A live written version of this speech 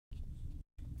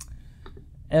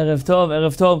Erev Tov,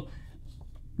 Erev Tov.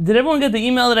 Did everyone get the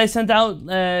email that I sent out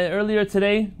earlier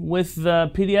today with the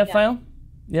PDF file?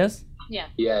 Yes? Yeah,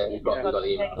 we got the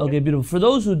email. Okay, beautiful. For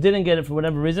those who didn't get it for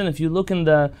whatever reason, if you look in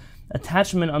the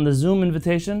attachment on the Zoom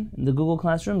invitation in the Google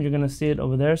Classroom, you're going to see it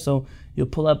over there. So you'll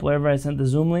pull up wherever I sent the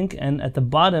Zoom link, and at the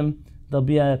bottom, there'll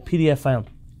be a PDF file.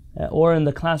 Or in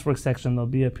the classwork section, there'll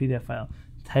be a PDF file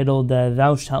titled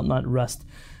Thou Shalt Not Rust.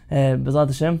 B'ezrat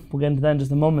Hashem, we'll get into that in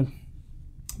just a moment.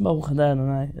 Baruch Adonai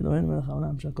Adonai Eloheinu melech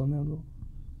haolam shekol ne'avlo.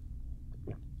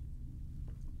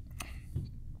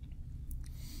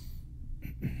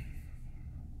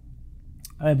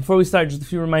 All right, before we start, just a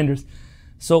few reminders.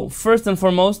 So first and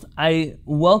foremost, I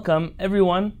welcome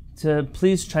everyone to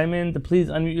please chime in, to please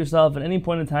unmute yourself at any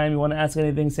point in time. You want to ask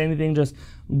anything, say anything, just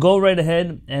go right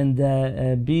ahead and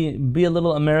be a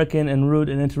little American and rude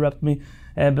and interrupt me.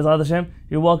 B'ezrat Hashem,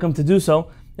 you're welcome to do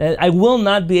so. I will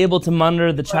not be able to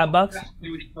monitor the chat box.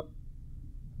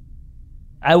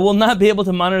 I will not be able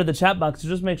to monitor the chat box, so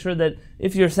just make sure that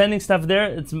if you're sending stuff there,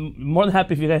 it's more than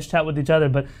happy if you guys chat with each other,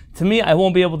 but to me, I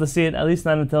won't be able to see it, at least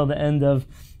not until the end of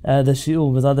the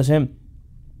shiur, B'ezrat Hashem.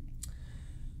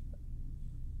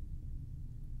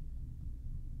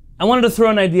 I wanted to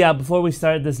throw an idea out before we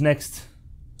start this next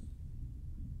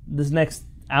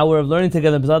hour of learning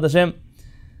together, B'ezrat Hashem.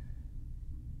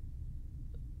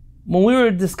 When we were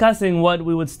discussing what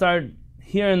we would start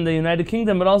here in the United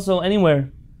Kingdom, but also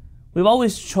anywhere, we've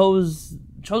always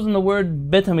chosen the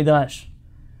word Bet HaMidrash.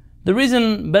 The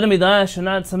reason Bet HaMidrash and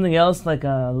not something else like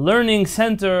a learning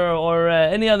center or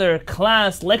any other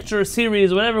class, lecture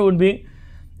series, whatever it would be,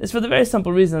 is for the very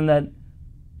simple reason that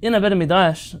in a Bet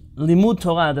HaMidrash, Limud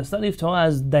Torah, the study of Torah,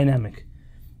 is dynamic.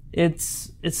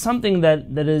 It's something that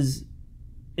is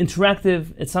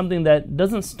interactive. It's something that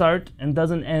doesn't start and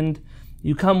doesn't end.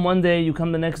 You come one day, you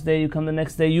come the next day, you come the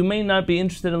next day. You may not be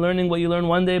interested in learning what you learn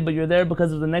one day, but you're there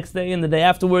because of the next day and the day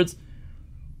afterwards.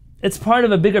 It's part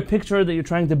of a bigger picture that you're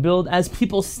trying to build. As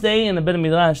people stay in the Bet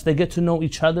HaMidrash, they get to know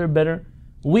each other better.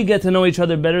 We get to know each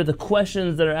other better. The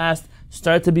questions that are asked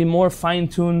start to be more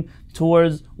fine-tuned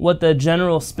towards what the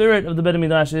general spirit of the Bet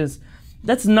HaMidrash is.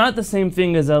 That's not the same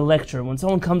thing as a lecture. When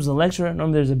someone comes to a lecture,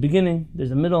 normally there's a beginning,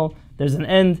 there's a middle, there's an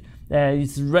end.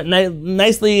 It's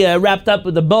nicely wrapped up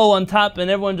with a bow on top, and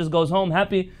everyone just goes home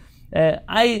happy.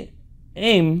 I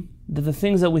aim that the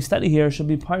things that we study here should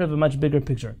be part of a much bigger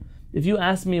picture. If you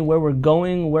ask me where we're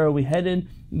going, where are we headed,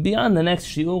 beyond the next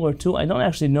shiur or two, I don't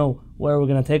actually know where we're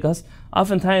going to take us.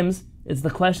 Oftentimes, it's the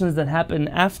questions that happen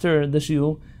after the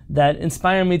shiur that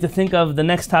inspire me to think of the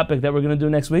next topic that we're going to do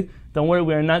next week. Don't worry,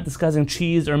 we are not discussing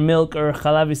cheese or milk or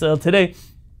Chalav Yisrael today.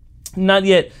 Not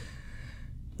yet.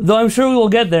 Though I'm sure we will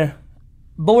get there.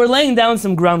 But we're laying down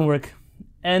some groundwork.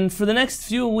 And for the next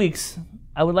few weeks,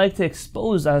 I would like to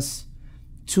expose us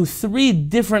to 3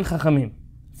 different Chachamim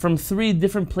from 3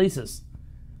 different places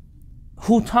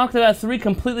who talked about 3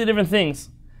 completely different things,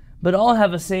 but all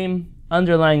have the same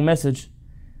underlying message.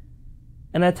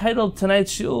 And I titled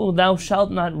tonight's shiur, Thou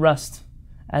Shalt Not Rust,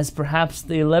 as perhaps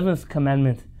the 11th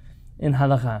commandment in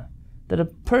Halakha, that a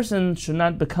person should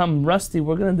not become rusty.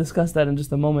 We're going to discuss that in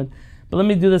just a moment. But let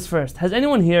me do this first. Has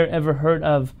anyone here ever heard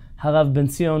of Harav Ben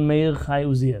Zion Meir Chai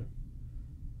Uziel?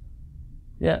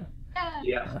 Yeah.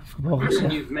 Yeah.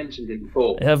 You've mentioned it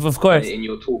before. Yeah, of course. In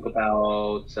your talk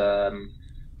about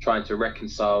trying to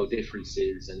reconcile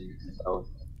differences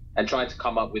and trying to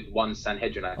come up with one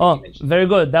Sanhedrin. Oh, very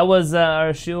good. That was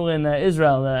our shiur in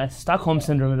Israel, Stockholm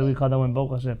Syndrome, that we call that one,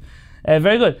 Baruch Hashem.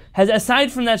 Very good. Aside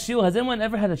from that shiur, has anyone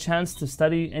ever had a chance to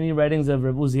study any writings of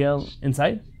Reb Uziel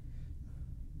inside?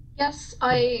 Yes,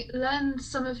 I learned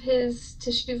some of his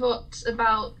teshuvot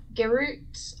about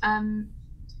Gerut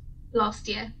last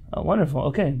year. Oh, wonderful.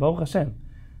 Okay, Baruch Hashem.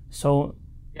 So,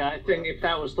 yeah, I think if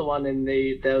that was the one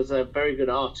there was a very good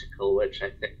article which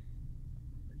I think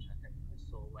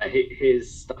I saw where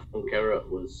his stuff on Gerut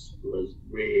was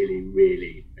really,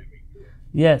 really very good.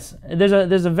 Yes,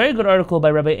 there's a very good article by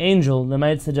Rabbi Angel. I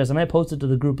might post it to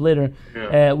the group later,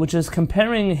 which is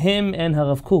comparing him and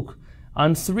Harav Kook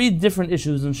on 3 different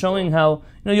issues and showing how,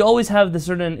 you always have this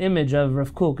certain image of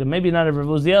Rav Kook, and maybe not of Rav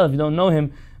Uziel if you don't know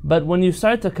him, but when you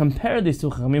start to compare these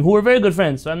 2 Chachamim, who are very good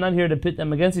friends, so I'm not here to pit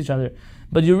them against each other,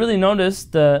 but you really notice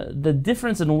the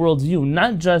difference in worldview,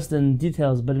 not just in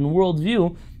details, but in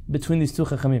worldview between these 2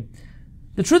 Chachamim.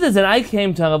 The truth is that I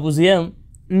came to Rav Uziel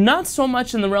not so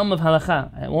much in the realm of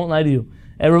halakha. I won't lie to you.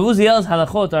 Rav Uziel's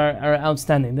halachot are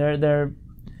outstanding.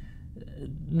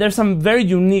 There's some very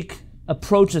unique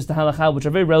approaches to halakha which are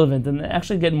very relevant and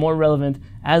actually get more relevant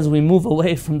as we move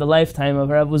away from the lifetime of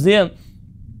Rav Uziel.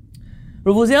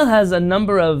 Rav Uziel has a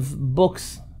number of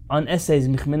books on essays,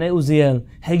 Michmenei Uziel,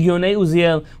 Hegionei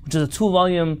Uziel, which is a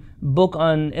 2-volume book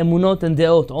on emunot and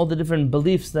deot, all the different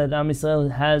beliefs that Am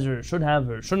Yisrael has or should have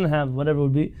or shouldn't have, whatever it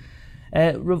would be.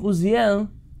 Rav Uziel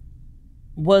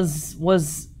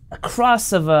was a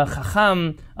cross of a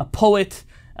chacham, a poet,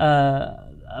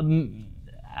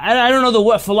 I don't know the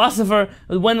word, philosopher.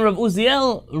 When Rav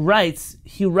Uziel writes,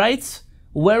 he writes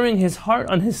wearing his heart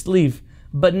on his sleeve,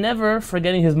 but never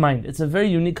forgetting his mind. It's a very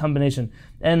unique combination.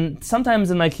 And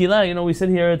sometimes in my kila, we sit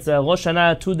here, it's a Rosh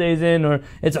Hashanah 2 days in, or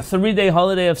it's a 3-day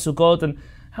holiday of Sukkot, and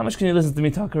how much can you listen to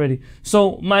me talk already?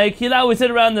 So my kila, we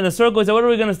sit around in a circle, we say, what are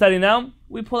we going to study now?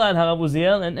 We pull out Rav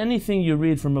Uziel, and anything you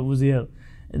read from Rav Uziel,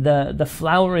 the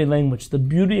flowery language, the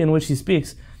beauty in which he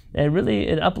speaks,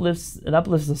 it uplifts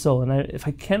the soul. And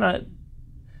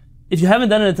if you haven't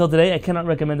done it until today, I cannot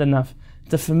recommend enough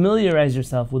to familiarize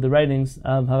yourself with the writings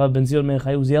of Harav Ben Zion Meir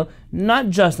Chai Uziel, not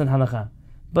just in halakha,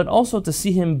 but also to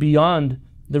see him beyond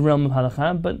the realm of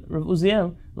halakha. But Rav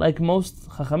Uziel, like most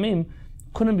chachamim,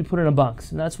 couldn't be put in a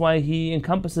box, and that's why he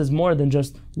encompasses more than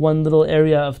just one little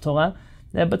area of Torah.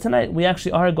 But tonight we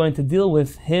actually are going to deal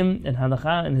with him and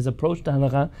halakha and his approach to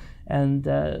halakha, and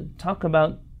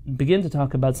begin to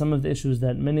talk about some of the issues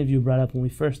that many of you brought up when we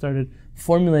first started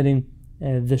formulating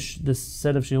this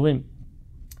set of shiurim.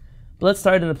 But let's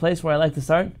start in the place where I like to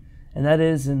start, and that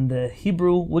is in the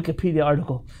Hebrew Wikipedia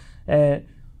article.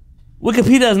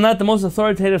 Wikipedia is not the most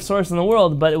authoritative source in the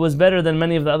world, but it was better than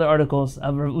many of the other articles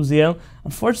of Rav Uziel.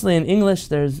 Unfortunately, in English,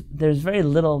 there's very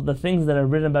little. The things that are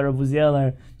written about Rav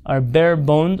Uziel are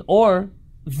bare-boned or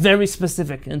very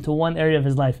specific into one area of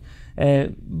his life.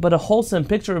 But a wholesome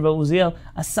picture of Rav Uziel,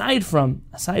 aside from,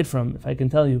 if I can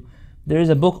tell you, there is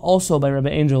a book also by Rabbi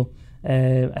Angel.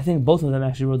 I think both of them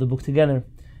actually wrote the book together.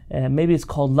 Maybe it's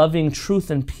called Loving Truth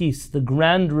and Peace, the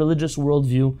Grand Religious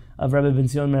Worldview of Rabbi Ben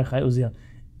Zion Meir Chai Uziel.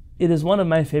 It is one of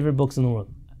my favorite books in the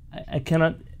world. I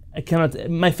cannot,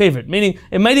 my favorite, meaning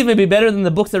it might even be better than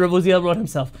the books that Rav Uziel wrote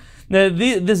himself. Now,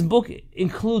 this book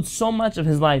includes so much of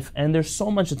his life, and there's so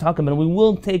much to talk about. We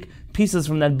will take pieces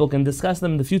from that book and discuss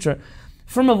them in the future.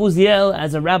 From Rav Uziel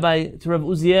as a rabbi to Rav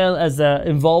Uziel as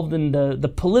involved in the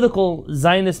political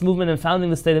Zionist movement and founding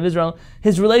the State of Israel,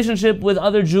 his relationship with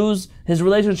other Jews, his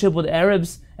relationship with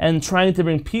Arabs, and trying to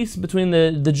bring peace between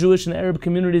the Jewish and Arab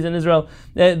communities in Israel,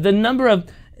 the number of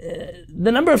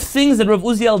things that Rav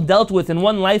Uziel dealt with in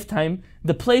one lifetime,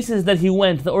 the places that he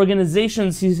went, the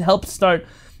organizations he helped start,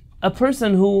 a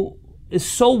person who is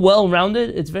so well-rounded,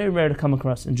 it's very rare to come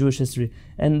across in Jewish history.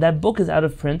 And that book is out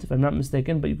of print, if I'm not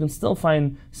mistaken, but you can still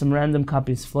find some random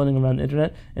copies floating around the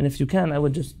internet. And if you can, I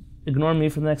would just ignore me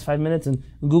for the next 5 minutes and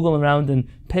Google around and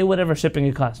pay whatever shipping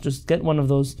it costs. Just get one of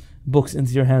those books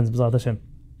into your hands, B'ezrat Hashem.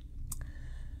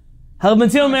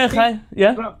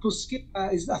 Yeah? Rav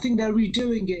Puskila I think they're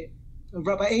redoing it.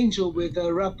 Rabbi Angel with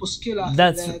Rav Puskila.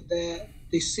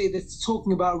 They say they're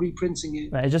talking about reprinting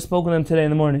it. Right, I just spoke with them today in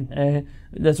the morning.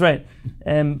 That's right.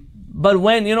 But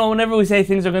whenever we say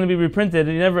things are going to be reprinted,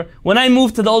 when I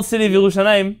moved to the old city of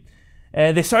Yerushalayim,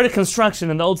 they started construction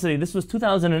in the old city. This was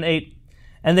 2008.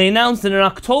 And they announced that in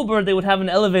October they would have an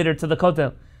elevator to the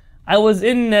Kotel. I was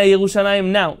in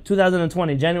Yerushalayim now,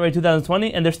 2020, January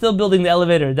 2020, and they're still building the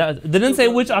elevator. They didn't say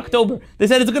which October. They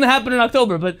said it's going to happen in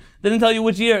October, but they didn't tell you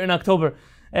which year in October.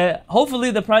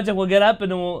 Hopefully the project will get up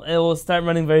and it will start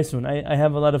running very soon. I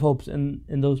have a lot of hopes in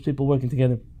those people working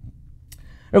together.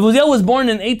 Rav Uziel was born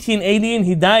in 1880 and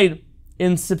he died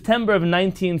in September of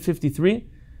 1953,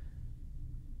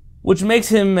 which makes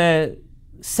him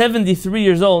 73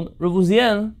 years old. Rav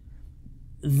Uziel,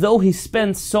 though he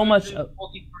spent so much...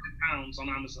 £45 on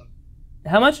Amazon.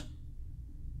 How much?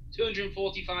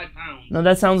 £245. No,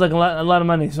 that sounds like a lot of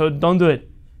money, so don't do it.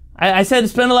 I said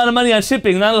spend a lot of money on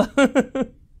shipping, not a lot.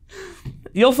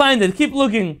 You'll find it. Keep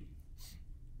looking.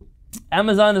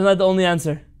 Amazon is not the only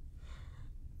answer.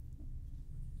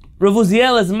 Rav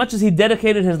Uziel, as much as he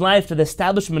dedicated his life to the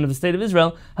establishment of the State of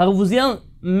Israel, Rav Uziel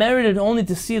merited only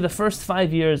to see the first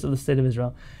 5 years of the State of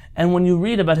Israel. And when you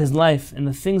read about his life and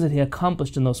the things that he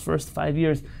accomplished in those first 5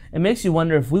 years, it makes you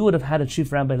wonder if we would have had a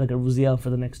chief rabbi like Rav Uziel for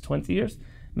the next 20 years,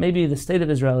 maybe the State of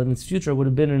Israel in its future would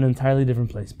have been in an entirely different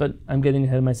place. But I'm getting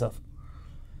ahead of myself.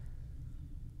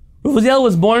 Rav Uziel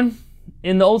was born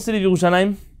in the old city of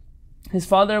Yerushalayim. His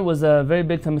father was a very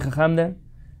big Talmid Chacham there.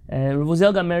 Rav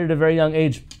Uziel got married at a very young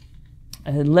age.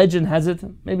 Legend has it,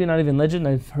 maybe not even legend,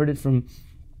 I've heard it from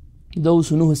those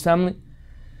who knew his family,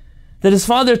 that his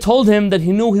father told him that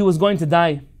he knew he was going to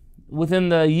die within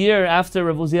the year after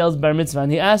Rav Uziel's bar mitzvah.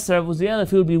 And he asked Rav Uziel if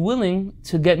he would be willing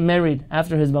to get married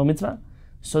after his bar mitzvah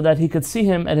so that he could see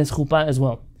him at his chuppah as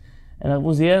well. And Rav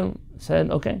Uziel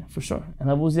said, okay, for sure. And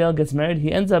Rav Uziel gets married.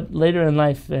 He ends up later in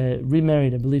life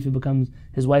remarried. I believe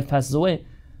his wife passes away.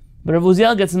 But Rav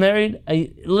Uziel gets married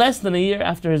less than a year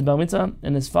after his bar mitzvah,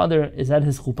 and his father is at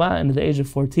his chuppah, and at the age of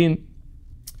 14,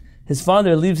 his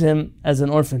father leaves him as an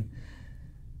orphan.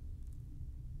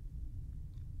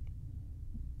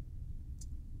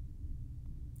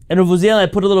 And Rav Uziel, I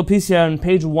put a little piece here on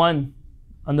page 1,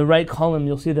 on the right column,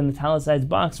 you'll see the italicized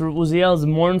box, Rav Uziel's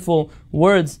mournful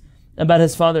words about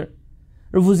his father.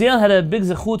 Rav Uziel had a big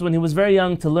zechut when he was very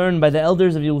young to learn by the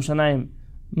elders of Yerushalayim.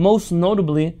 Most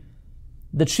notably,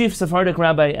 the chief Sephardic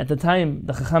rabbi at the time,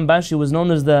 the Chacham Bashi, was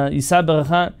known as the Yisa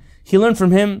Beracha. He learned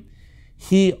from him.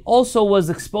 He also was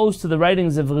exposed to the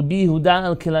writings of Rabbi Yehuda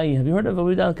al-Kilai. Have you heard of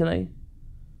Rabbi Yehuda al-Kilai?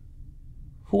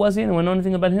 Who was he? Anyone know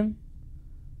anything about him?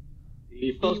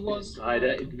 He was the guy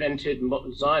that invented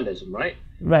Zionism, right?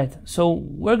 Right. So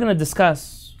we're going to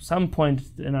discuss some point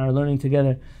in our learning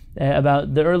together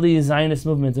about the early Zionist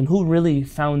movement and who really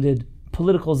founded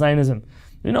political Zionism.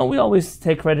 You know, we always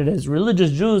take credit as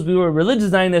religious Jews. We were religious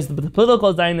Zionists, but the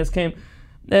political Zionists came.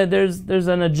 There's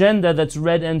an agenda that's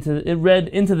read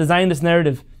into the Zionist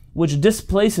narrative, which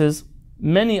displaces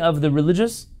many of the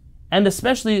religious and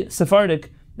especially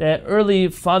Sephardic early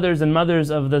fathers and mothers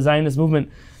of the Zionist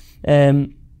movement.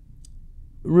 Rabbi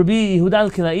Yehuda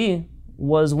al-Kilai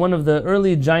was one of the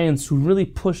early giants who really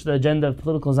pushed the agenda of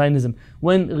political Zionism.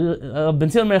 When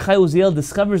Benzil Meir Chai Uziel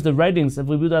discovers the writings of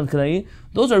Rabbi Yehuda al-Kilai,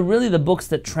 those are really the books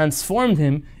that transformed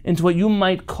him into what you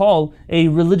might call a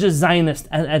religious Zionist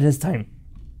at his time.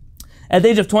 At the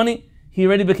age of 20, he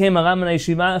already became a Ram in a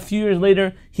yeshiva. A few years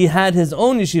later, he had his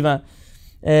own yeshiva.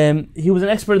 He was an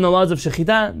expert in the laws of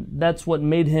Shechita. That's what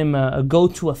made him a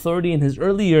go-to authority in his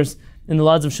early years in the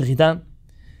laws of Shechita.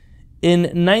 In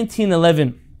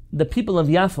 1911, the people of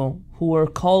Yafo, who were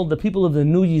called the people of the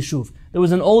new Yishuv. There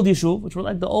was an old Yishuv, which were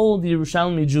like the old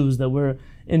Yerushalmi Jews that were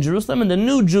in Jerusalem, and the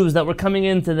new Jews that were coming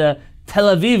into the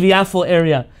Tel Aviv-Yafo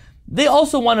area. They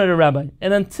also wanted a rabbi.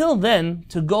 And until then,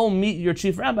 to go meet your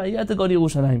chief rabbi, you had to go to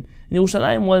Yerushalayim. And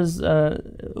Yerushalayim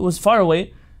was far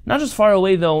away, not just far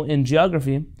away though in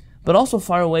geography, but also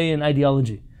far away in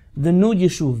ideology. The new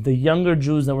Yishuv, the younger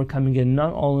Jews that were coming in,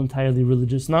 not all entirely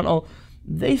religious,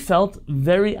 they felt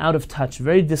very out of touch,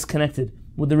 very disconnected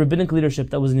with the rabbinic leadership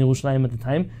that was in Yerushalayim at the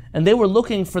time, and they were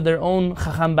looking for their own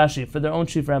Chacham Bashi, for their own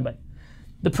chief rabbi.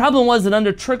 The problem was that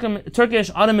under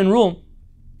Turkish Ottoman rule,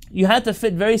 you had to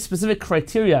fit very specific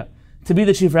criteria to be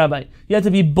the chief rabbi. You had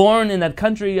to be born in that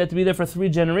country, you had to be there for 3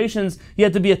 generations, you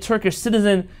had to be a Turkish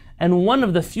citizen, and one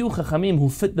of the few Chachamim who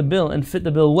fit the bill, and fit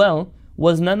the bill well,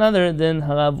 was none other than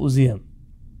Harav Uziel.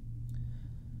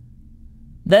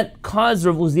 That caused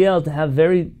Rav Uziel to have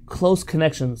very close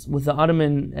connections with the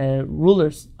Ottoman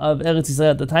rulers of Eretz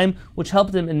Yisrael at the time, which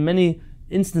helped him in many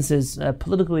instances,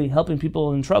 politically helping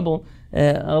people in trouble.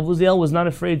 Rav Uziel was not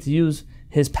afraid to use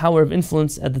his power of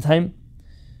influence at the time.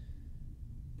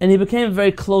 And he became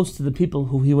very close to the people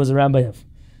who he was a rabbi of.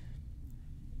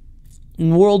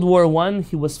 In World War I,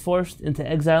 he was forced into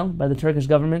exile by the Turkish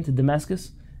government to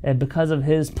Damascus because of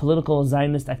his political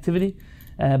Zionist activity.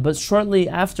 But shortly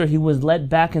after he was led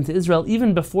back into Israel,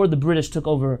 even before the British took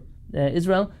over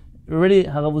Israel, already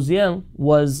Harav Uziel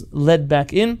was led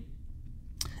back in.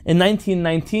 In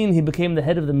 1919, he became the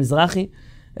head of the Mizrahi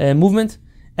movement.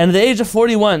 And at the age of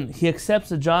 41, he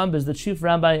accepts a job as the chief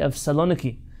rabbi of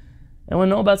Saloniki. Anyone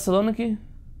know about Saloniki?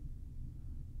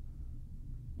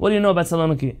 What do you know about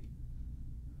Saloniki?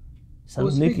 There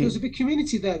was a big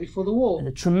community there before the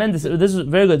war. Tremendous. This was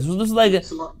very good. This was like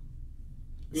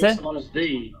Salon is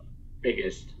the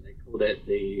biggest. They called it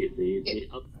the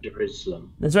Upper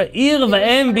Jerusalem. That's right. Ir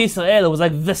v'em b'Yisrael. It was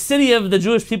like the city of the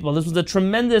Jewish people. This was a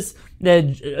tremendous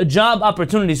job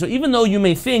opportunity. So even though you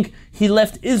may think he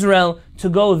left Israel to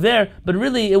go there, but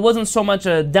really it wasn't so much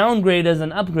a downgrade as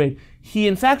an upgrade. He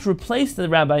in fact replaced the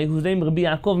rabbi whose name Rabbi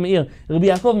Yaakov Meir. Rabbi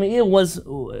Yaakov Meir was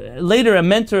later a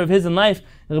mentor of his in life.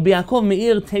 Rabbi Yaakov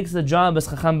Meir takes the job as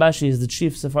Chacham Bashi, as the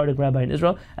chief Sephardic rabbi in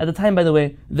Israel. At the time, by the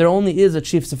way, there only is a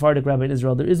chief Sephardic rabbi in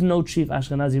Israel. There is no chief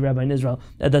Ashkenazi rabbi in Israel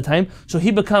at that time. So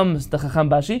he becomes the Chacham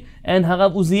Bashi, and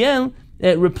Harav Uziel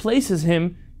replaces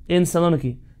him in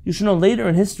Saloniki. You should know later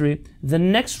in history, the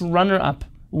next runner-up,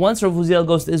 once Rav Uziel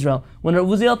goes to Israel, when Rav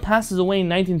Uziel passes away in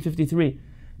 1953,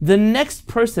 the next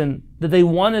person that they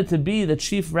wanted to be the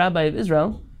chief rabbi of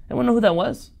Israel, anyone know who that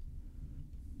was?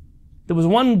 There was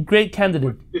one great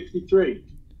candidate.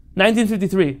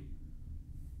 1953.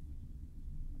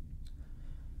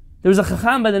 There was a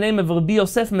chacham by the name of Rabbi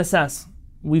Yosef Mesas.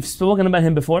 We've spoken about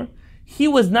him before. He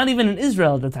was not even in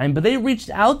Israel at the time, but they reached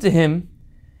out to him.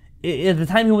 At the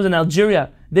time he was in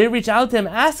Algeria. They reached out to him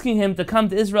asking him to come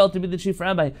to Israel to be the chief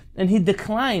rabbi. And he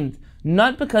declined,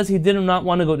 not because he did not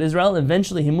want to go to Israel.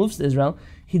 Eventually he moves to Israel.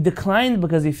 He declined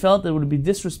because he felt that it would be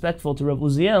disrespectful to Rav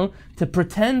Uziel to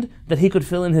pretend that he could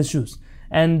fill in his shoes.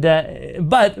 And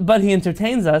but he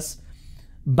entertains us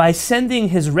by sending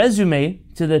his resume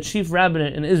to the chief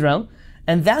rabbinate in Israel,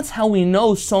 and that's how we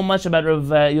know so much about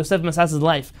Rav Yosef Masasa's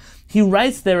life. He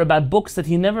writes there about books that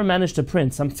he never managed to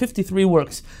print, some 53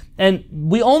 works, and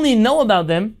we only know about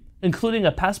them, including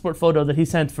a passport photo that he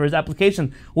sent for his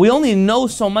application. We only know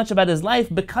so much about his life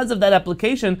because of that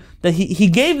application, that he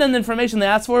gave them the information they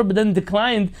asked for, but then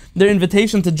declined their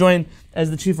invitation to join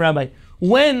as the chief rabbi.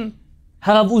 When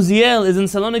Harav Uziel is in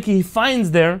Saloniki, he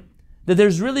finds there that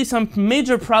there's really some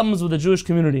major problems with the Jewish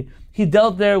community. He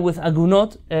dealt there with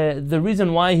agunot. The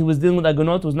reason why he was dealing with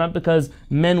agunot was not because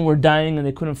men were dying and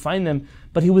they couldn't find them,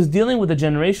 but he was dealing with a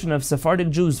generation of Sephardic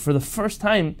Jews for the first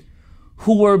time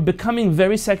who were becoming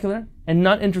very secular and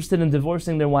not interested in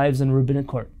divorcing their wives in rabbinic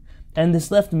court. And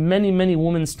this left many, many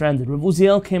women stranded. Rav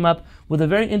Uziel came up with a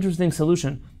very interesting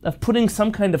solution of putting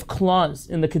some kind of clause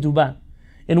in the ketubah,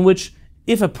 in which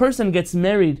if a person gets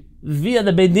married via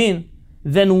the Beit Din,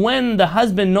 then when the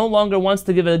husband no longer wants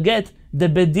to give a get, the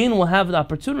Beit Din will have the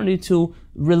opportunity to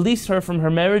release her from her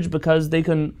marriage because they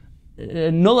can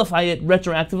nullify it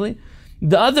retroactively.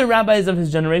 The other rabbis of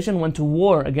his generation went to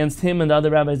war against him and the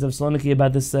other rabbis of Saloniki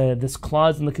about this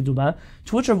clause in the ketubah,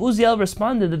 to which Rav Uziel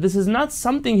responded that this is not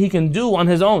something he can do on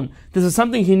his own. This is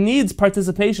something he needs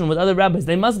participation with other rabbis.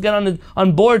 They must get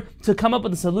on board to come up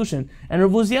with a solution. And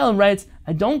Rav Uziel writes,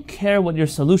 I don't care what your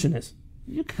solution is.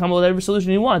 You can come up with every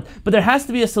solution you want, but there has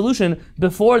to be a solution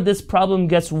before this problem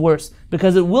gets worse,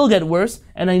 because it will get worse,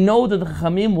 and I know that the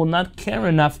Chachamim will not care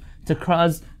enough to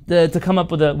come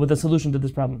up with a solution to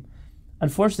this problem.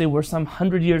 Unfortunately, we're some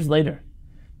 100 years later,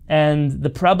 and the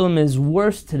problem is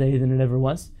worse today than it ever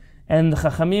was. And the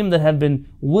Chachamim that have been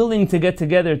willing to get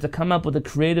together to come up with a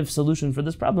creative solution for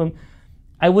this problem,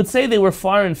 I would say they were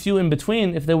far and few in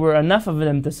between, if there were enough of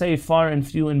them to say far and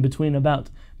few in between about.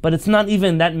 But it's not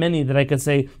even that many that I could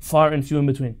say far and few in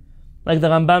between. Like the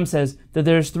Rambam says, that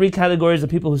there's 3 categories of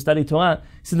people who study Torah.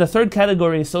 So the third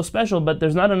category is so special, but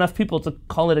there's not enough people to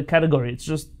call it a category. It's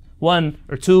just 1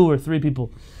 or 2 or 3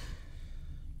 people.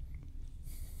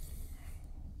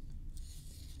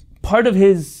 Part of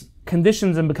his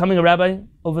conditions in becoming a rabbi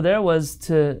over there was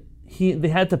they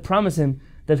had to promise him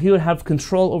that he would have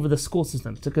control over the school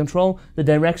system, to control the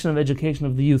direction of education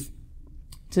of the youth,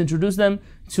 to introduce them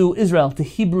to Israel, to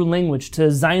Hebrew language,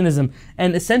 to Zionism.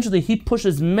 And essentially he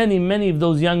pushes many, many of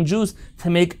those young Jews to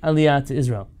make aliyah to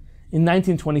Israel. In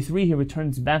 1923 he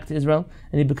returns back to Israel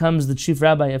and he becomes the chief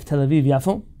rabbi of Tel Aviv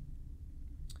Yafo.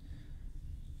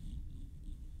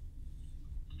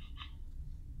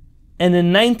 And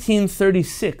in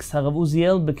 1936, Harav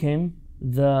Uziel became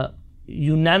the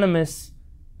unanimous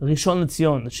Rishon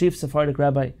LeZion, the chief Sephardic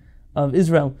rabbi of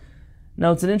Israel.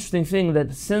 Now it's an interesting thing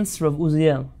that since Rav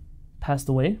Uziel passed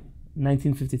away in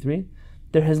 1953,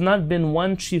 there has not been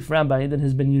one chief rabbi that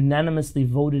has been unanimously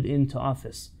voted into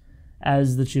office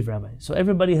as the chief rabbi. So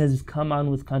everybody has come on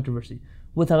with controversy.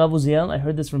 With Harav Uziel, I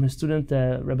heard this from his student,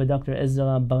 Rabbi Dr.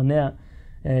 Ezra Barnea.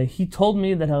 He told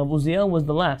me that Harav Uziel was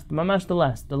the last, mamash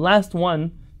the last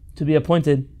one to be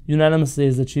appointed unanimously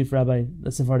as the chief rabbi,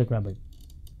 the Sephardic rabbi.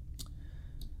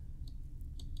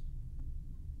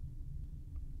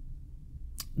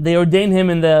 They ordained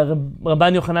him in the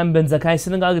Rabban Yochanan ben Zakkai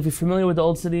synagogue. If you're familiar with the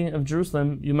old city of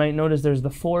Jerusalem, you might notice there's the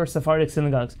 4 Sephardic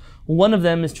synagogues. One of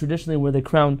them is traditionally where they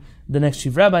crown the next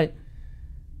chief rabbi.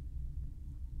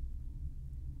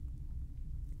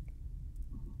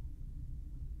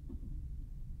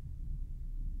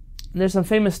 And there's some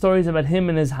famous stories about him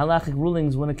and his halachic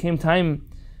rulings. When it came time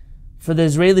for the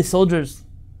Israeli soldiers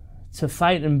to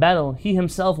fight in battle, he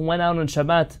himself went out on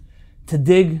Shabbat to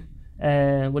dig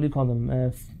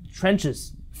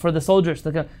trenches for the soldiers.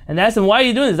 And they asked him, why are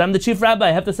you doing this? I'm the chief rabbi,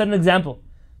 I have to set an example.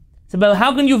 He said, but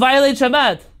how can you violate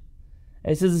Shabbat? And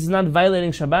he says, this is not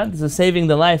violating Shabbat, this is saving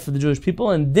the life of the Jewish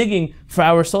people, and digging for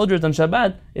our soldiers on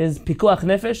Shabbat is pikuach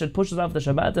nefesh, it pushes off the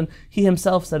Shabbat, and he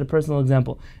himself set a personal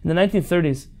example. In the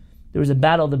 1930s, there was a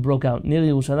battle that broke out near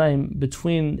Yerushalayim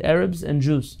between Arabs and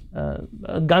Jews,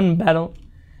 a gun battle.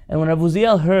 And when Rav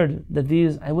Uziel heard that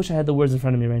these, I wish I had the words in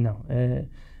front of me right now,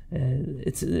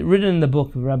 it's written in the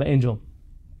book of Rabbi Angel.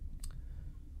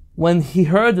 When he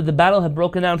heard that the battle had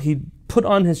broken out, he put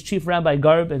on his chief rabbi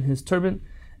garb and his turban,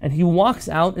 and he walks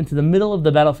out into the middle of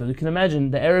the battlefield. You can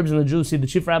imagine the Arabs and the Jews see the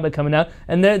chief rabbi coming out,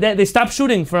 and they stop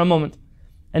shooting for a moment.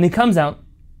 And he comes out,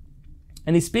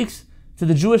 and he speaks to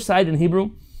the Jewish side in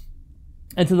Hebrew,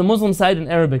 and to the Muslim side in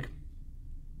Arabic.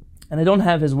 And I don't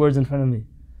have his words in front of me.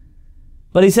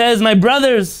 But he says, my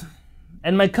brothers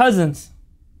and my cousins,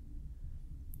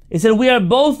 He said, we are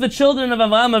both the children of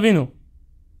Avraham Avinu.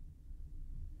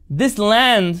 This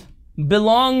land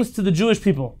belongs to the Jewish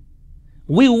people.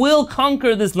 We will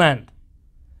conquer this land.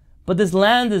 But this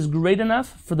land is great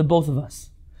enough for the both of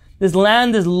us. This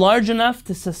land is large enough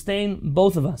to sustain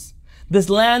both of us. This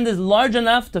land is large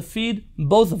enough to feed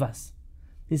both of us.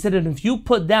 He said that if you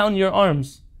put down your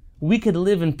arms, we could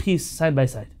live in peace side by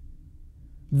side.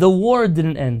 The war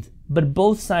didn't end, but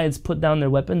both sides put down their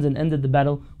weapons and ended the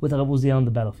battle with Rav Uziel on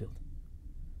the battlefield.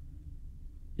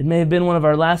 It may have been one of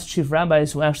our last chief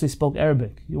rabbis who actually spoke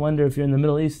Arabic. You wonder if you're in the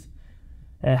Middle East,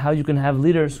 how you can have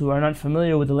leaders who are not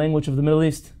familiar with the language of the Middle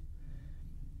East.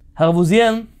 Rav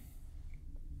Uziel,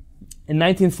 in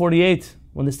 1948,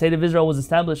 when the State of Israel was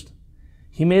established,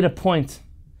 he made a point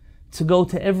to go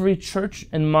to every church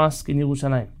and mosque in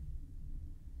Yerushalayim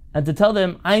and to tell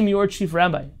them, I'm your chief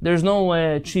rabbi. There's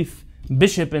no chief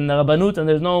bishop in the Rabbanut and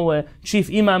there's no chief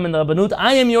imam in the Rabbanut.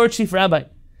 I am your chief rabbi.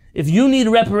 If you need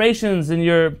reparations in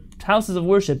your houses of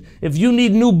worship, if you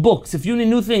need new books, if you need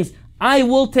new things, I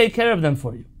will take care of them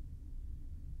for you.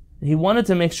 He wanted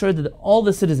to make sure that all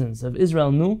the citizens of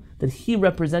Israel knew that he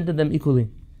represented them equally.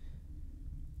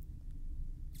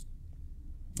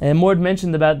 Mord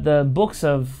mentioned about the books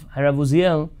of Rav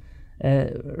Uziel.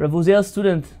 Rav Uziel's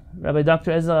student, Rabbi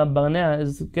Dr. Ezra Barnea,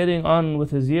 is getting on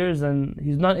with his years and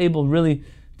he's not able really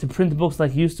to print books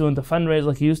like he used to and to fundraise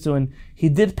like he used to. And he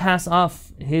did pass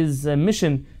off his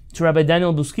mission to Rabbi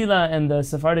Daniel Buskila and the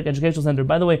Sephardic Educational Center.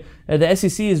 By the way, the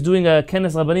SEC is doing a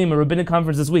Kenes Rabbanim, a rabbinic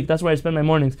conference this week. That's where I spend my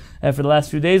mornings for the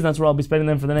last few days, and that's where I'll be spending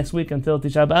them for the next week until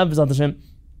Tisha B'Av, B'ezrat Hashem.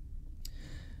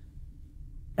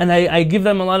 And I give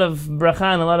them a lot of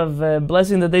bracha and a lot of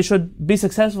blessing that they should be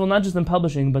successful, not just in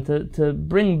publishing, but to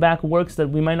bring back works that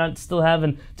we might not still have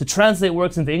and to translate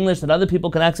works into English that other people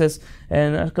can access.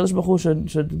 And HaKadosh Baruch Hu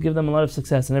should give them a lot of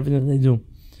success in everything that they do.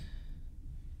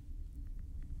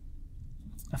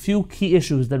 A few key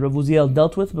issues that Rav Uziel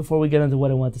dealt with before we get into what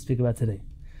I want to speak about today.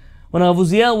 When Rav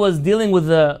Uziel was dealing with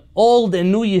the old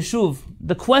and new Yeshuv,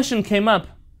 the question came up,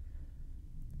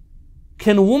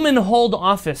 can women hold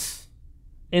office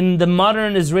in the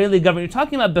modern Israeli government? You're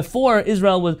talking about before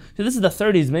Israel was, so this is the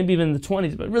 30s, maybe even the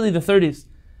 20s, but really the 30s.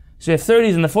 So you have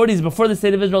 30s and the 40s before the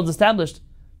State of Israel was established.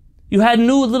 You had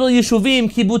new little Yeshuvim,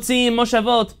 Kibbutzim,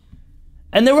 Moshavot,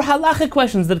 and there were halachic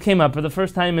questions that came up for the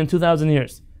first time in 2,000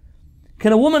 years.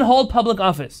 Can a woman hold public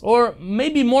office? Or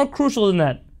maybe more crucial than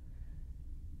that,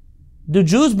 do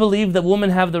Jews believe that women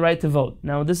have the right to vote?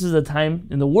 Now this is a time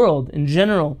in the world in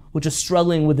general which is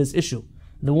struggling with this issue.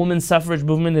 The women's suffrage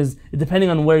movement is,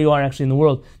 depending on where you are actually in the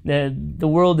world, the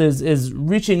world is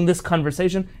reaching this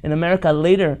conversation in America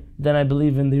later than I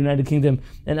believe in the United Kingdom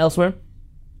and elsewhere.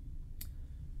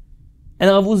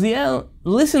 And Rav Uziel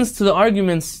listens to the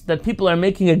arguments that people are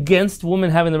making against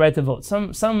women having the right to vote.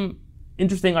 Some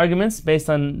interesting arguments based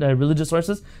on religious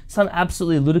sources, some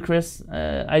absolutely ludicrous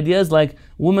ideas like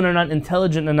women are not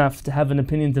intelligent enough to have an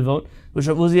opinion to vote, which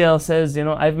Rav Uziel says,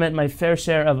 I've met my fair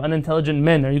share of unintelligent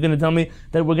men. Are you going to tell me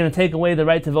that we're going to take away the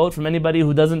right to vote from anybody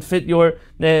who doesn't fit your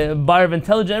bar of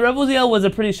intelligence? Rav Uziel was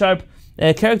a pretty sharp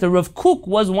character. Rav Kook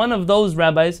was one of those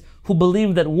rabbis who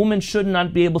believed that women should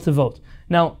not be able to vote.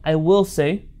 Now, I will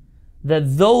say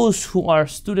that those who are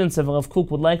students of Rav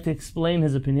Kook would like to explain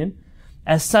his opinion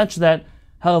as such that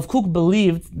Rav Kook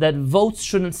believed that votes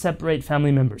shouldn't separate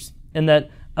family members, and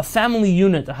that a family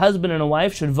unit, a husband and a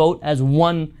wife, should vote as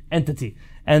one entity,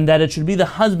 and that it should be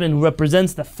the husband who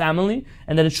represents the family,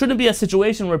 and that it shouldn't be a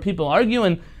situation where people argue,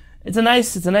 and it's a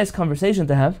nice conversation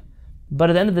to have,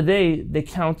 but at the end of the day, they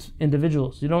count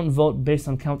individuals. You don't vote based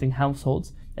on counting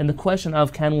households, and the question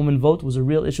of can women vote was a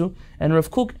real issue, and Rav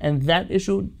Kook and that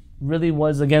issue really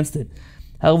was against it.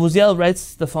 Rav Uziel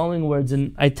writes the following words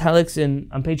in italics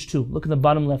on page 2. Look at the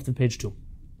bottom left of page 2.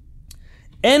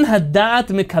 En hadat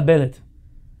mekabelet.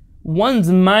 One's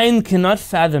mind cannot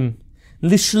fathom.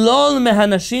 Lishlol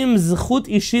mehanashim zchut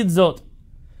ishit zot.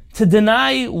 To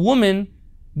deny women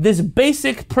this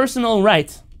basic personal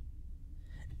right.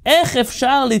 Ech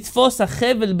efshar litfos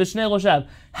hachevel b'shnei roshav.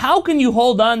 How can you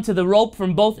hold on to the rope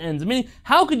from both ends? Meaning,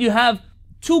 how could you have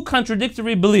two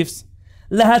contradictory beliefs?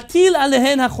 להטיל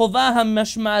עליהן החובה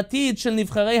המשמעתית של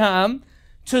נבחרי העם,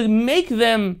 to make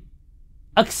them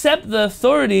accept the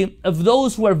authority of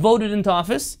those who are voted into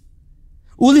office,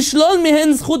 ולשלול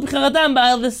מהן זכות בחירתם,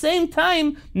 but at the same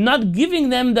time not giving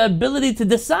them the ability to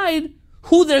decide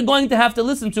who they're going to have to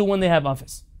listen to when they have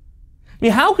office. I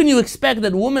mean, how can you expect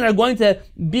that women are going to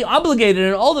be obligated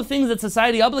in all the things that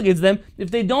society obligates them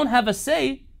if they don't have a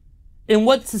say in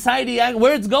what society,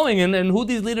 where it's going and who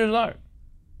these leaders are?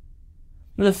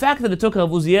 Now, the fact that it took Rav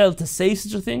Uziel to say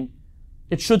such a thing,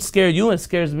 it should scare you, and it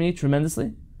scares me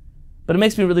tremendously. But it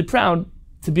makes me really proud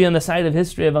to be on the side of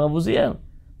history of Harav Uziel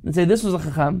and say this was a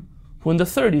Chacham who in the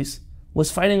 30s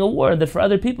was fighting a war that for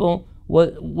other people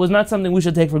was not something we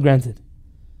should take for granted.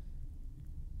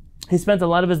 He spent a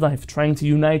lot of his life trying to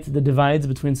unite the divides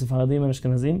between Sephardim and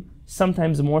Ashkenazim,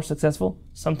 sometimes more successful,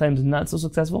 sometimes not so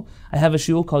successful. I have a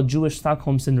shiur called Jewish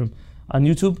Stockholm Syndrome on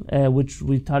YouTube, which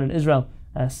we taught in Israel.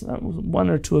 One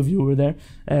or two of you were there,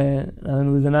 and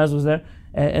Lidan Az was there.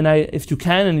 And if you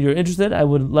can and you're interested, I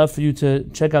would love for you to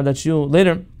check out that shiur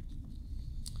later.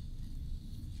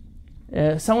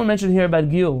 Someone mentioned here about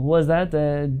Giyur. Who was that?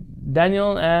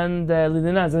 Daniel and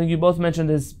Lidan Az. I think you both mentioned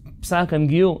this psak and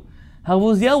Giyur.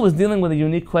 Harav Uziel was dealing with a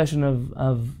unique question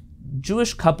of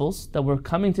Jewish couples that were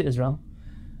coming to Israel.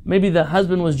 Maybe the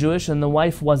husband was Jewish and the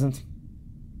wife wasn't.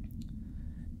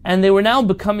 And they were now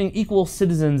becoming equal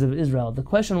citizens of Israel. The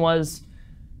question was,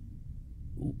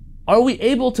 are we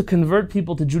able to convert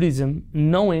people to Judaism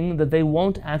knowing that they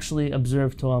won't actually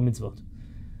observe Torah mitzvot?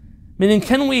 Meaning,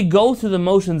 can we go through the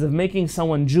motions of making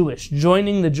someone Jewish,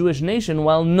 joining the Jewish nation,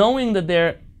 while knowing that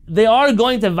they are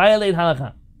going to violate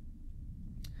halakha?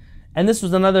 And this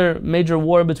was another major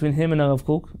war between him and Rav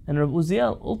Kook. And Rav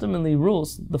Uziel ultimately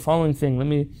rules the following thing. Let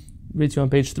me read to you on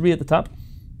page 3 at the top.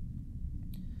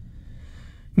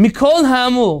 Mikol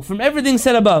ha'amur, from everything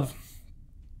said above.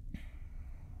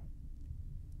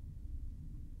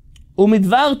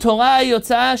 Umidvar Torah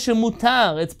yotzah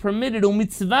shemutar, it's permitted,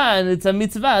 umitzvah, and it's a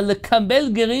mitzvah,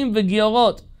 lekabel gerim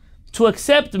vegiorot, to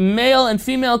accept male and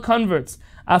female converts.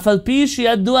 Af al pi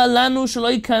sheyadua lanu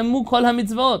shelo yikamu kol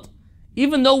hamitzvot.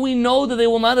 Even though we know that they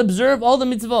will not observe all the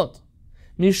mitzvot.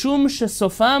 Mishum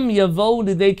shesofam yavo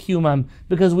lidei kiyumam.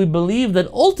 Because we believe that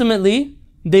ultimately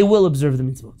they will observe the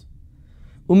mitzvot.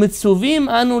 Umitzuvim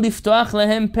anu liftoach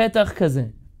lehem petach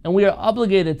kazeh. And we are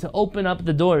obligated to open up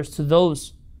the doors to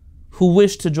those who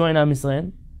wish to join Am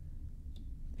Yisrael.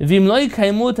 V'im lo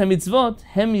yikaymu et hamitzvot,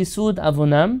 hem yisud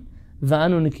avonam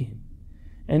v'anu nikihim.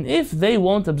 And if they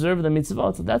won't observe the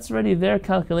mitzvot, that's already their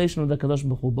calculation with the Kadosh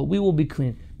Baruch Hu. But we will be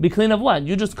clean. Be clean of what?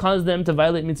 You just caused them to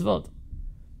violate mitzvot.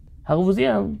 Harav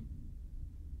Uziel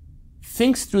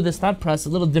thinks through this thought process a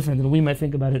little different than we might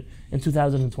think about it in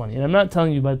 2020. And I'm not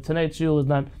telling you, but tonight's shiur is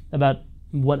not about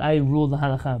what I rule the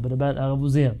halakha, but about Harav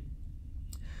Uziel.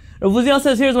 Harav Uziel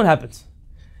says, here's what happens.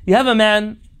 You have a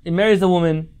man, he marries a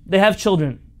woman, they have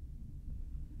children.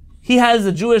 He has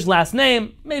a Jewish last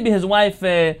name, maybe his wife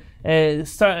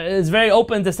is very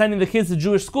open to sending the kids to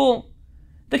Jewish school.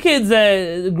 The kids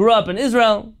grew up in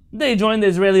Israel. They joined the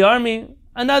Israeli army.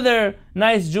 Another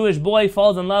nice Jewish boy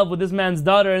falls in love with this man's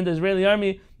daughter in the Israeli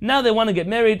army. Now they want to get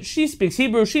married. She speaks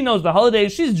Hebrew. She knows the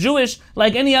holidays. She's Jewish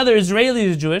like any other Israeli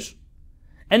is Jewish.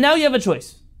 And now you have a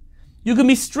choice. You can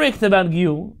be strict about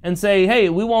Giyur and say, hey,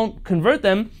 we won't convert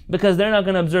them because they're not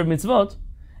going to observe mitzvot.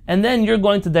 And then you're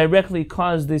going to directly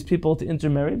cause these people to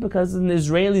intermarry because in the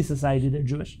Israeli society they're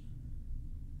Jewish.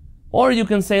 Or you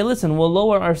can say, listen, we'll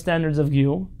lower our standards of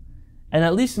Giyur and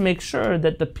at least make sure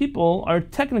that the people are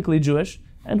technically Jewish,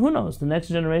 and who knows, the next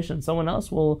generation, someone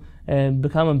else will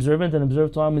become observant and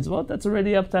observe Torah mitzvot. That's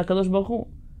already up to HaKadosh Baruch Hu.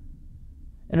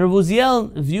 And Rav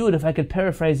Uziel viewed, if I could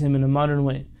paraphrase him in a modern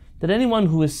way, that anyone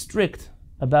who is strict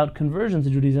about conversion to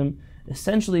Judaism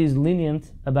essentially is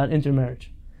lenient about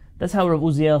intermarriage. That's how Rav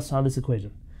Uziel saw this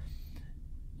equation.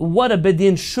 What a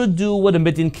bedin should do, what a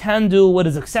bedin can do, what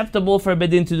is acceptable for a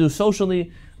bedin to do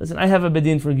socially. Listen, I have a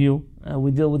bedin for Giyur.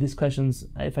 We deal with these questions.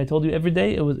 If I told you every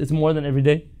day, it's more than every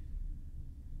day.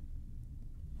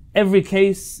 Every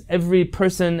case, every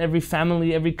person, every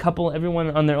family, every couple, everyone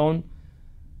on their own.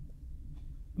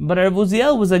 But Rav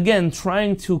Uziel was again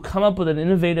trying to come up with an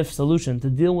innovative solution to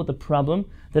deal with the problem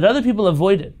that other people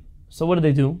avoided. So what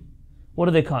do? What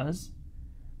do they cause?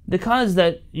 They cause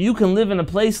that you can live in a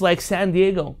place like San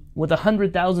Diego with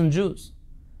 100,000 Jews.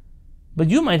 But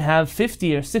you might have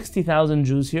 50 or 60,000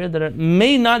 Jews here that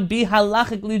may not be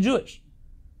halachically Jewish.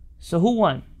 So who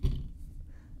won?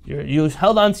 You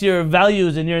held on to your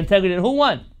values and your integrity, and who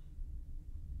won?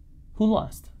 Who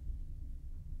lost?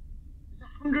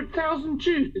 100,000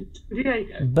 Jews in San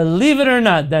Diego. Believe it or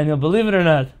not, Daniel, believe it or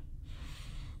not.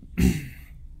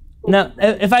 Now,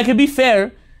 if I could be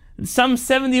fair, some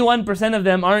 71% of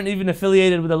them aren't even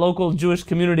affiliated with a local Jewish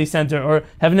community center or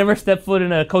have never stepped foot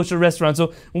in a kosher restaurant.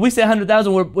 So when we say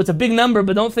 100,000, it's a big number,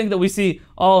 but don't think that we see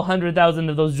all 100,000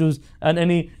 of those Jews on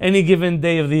any given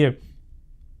day of the year.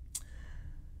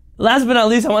 Last but not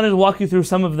least, I wanted to walk you through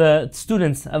some of the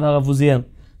students of Harav Uziel.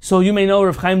 So you may know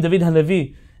Rav Chaim David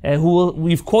Halevi, who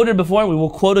we've quoted before, we will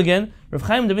quote again. Rav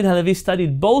Chaim David Halevi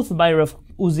studied both by Rav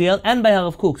Uziel and by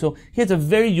Harav Kook. So he has a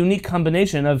very unique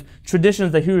combination of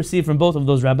traditions that he received from both of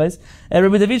those rabbis.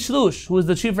 Rabbi David Shlush, who is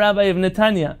the chief rabbi of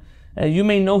Netanya, You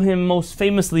may know him most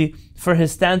famously for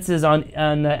his stances on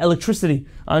electricity,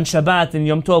 on Shabbat and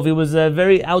Yom Tov. He was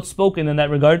very outspoken in that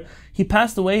regard. He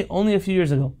passed away only a few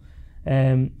years ago.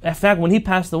 In fact, when he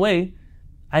passed away,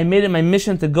 I made it my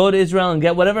mission to go to Israel and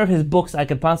get whatever of his books I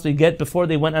could possibly get before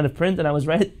they went out of print, and I was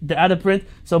right, they're out of print,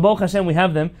 so Baruch Hashem, we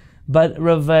have them. But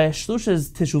Rav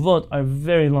Shlusha's Teshuvot are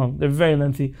very long, they're very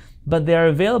lengthy, but they are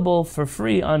available for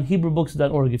free on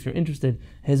HebrewBooks.org if you're interested.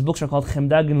 His books are called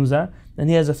Chemda Genuza, and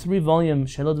he has a 3-volume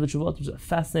Shalot V'Teshuvot, which is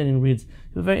fascinating reads.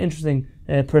 He's a very interesting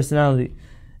personality.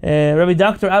 Rabbi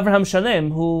Dr. Avraham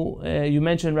Shalem, who you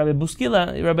mentioned, Rabbi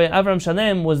Buskila, Rabbi Avraham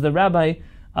Shalem was the rabbi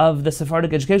of the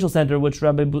Sephardic Educational Center, which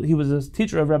he was a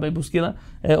teacher of Rabbi Buskila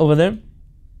over there.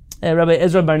 Rabbi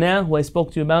Ezra Barnea, who I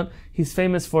spoke to you about, he's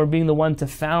famous for being the one to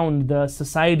found the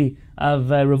society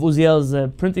of Rav Uziel's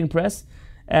printing press,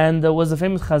 and was a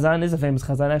famous Chazan, is a famous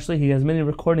Chazan actually. He has many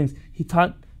recordings. He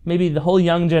taught maybe the whole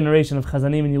young generation of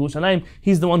Chazanim in Yerushalayim.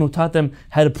 He's the one who taught them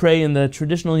how to pray in the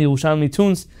traditional Yerushalmi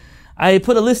tunes. I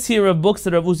put a list here of books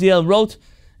that Rav Uziel wrote.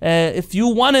 If you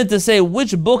wanted to say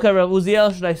which book of Rav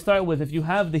Uziel should I start with, if you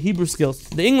have the Hebrew skills,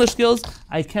 the English skills,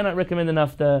 I cannot recommend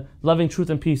enough the Loving Truth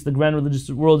and Peace, the Grand Religious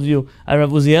Worldview of Rav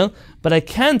Uziel. But I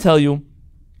can tell you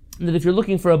that if you're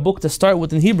looking for a book to start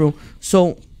with in Hebrew,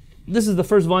 so this is the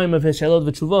first volume of his Shalot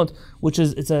V'Teshuvot, which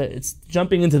is it's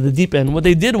jumping into the deep end. What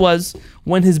they did was,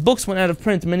 when his books went out of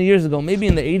print many years ago, maybe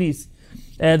in the 80s,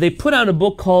 they put out a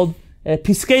book called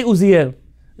Piskei Uziel,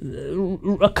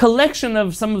 a collection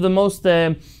of some of the most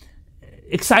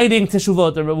exciting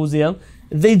teshuvot of Rav Uziel.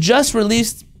 They just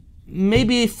released,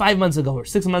 maybe 5 months ago or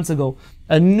 6 months ago,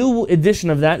 a new edition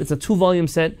of that. It's a 2-volume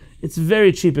set. It's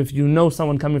very cheap if you know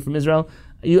someone coming from Israel.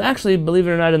 You actually, believe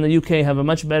it or not, in the UK have a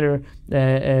much better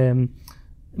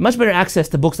access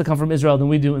to books that come from Israel than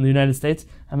we do in the United States.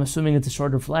 I'm assuming it's a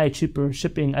shorter flight, cheaper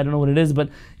shipping, I don't know what it is, but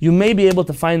you may be able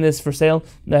to find this for sale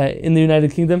in the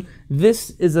United Kingdom.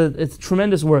 This is it's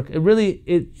tremendous work.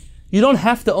 You don't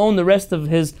have to own the rest of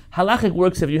his halachic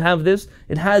works if you have this.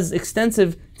 It has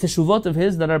extensive teshuvot of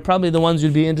his that are probably the ones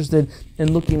you'd be interested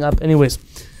in looking up anyways.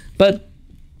 But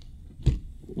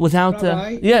without...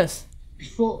 Rabbi, yes?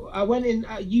 Before I went in,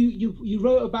 you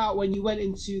wrote about when you went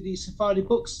into the Sephardi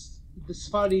books, the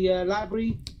Sephardi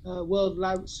library,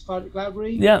 Sephardic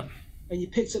library. Yeah. And you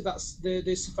picked up the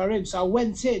Sepharim. So I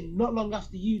went in not long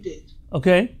after you did.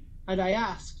 Okay. And I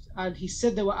asked, and he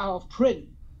said they were out of print.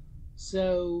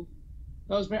 So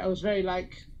I was very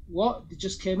like, what? They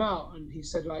just came out, and he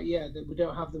said like, yeah, that we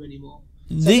don't have them anymore.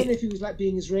 So I don't know if he was like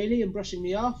being Israeli and brushing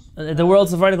me off. The World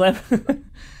Sephardic Library.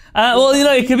 Well,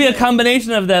 it could be a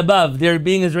combination of the above. They're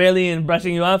being Israeli and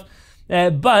brushing you off.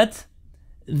 But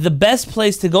the best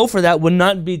place to go for that would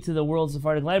not be to the World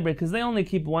Sephardic Library, because they only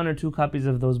keep 1 or 2 copies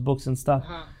of those books in stock.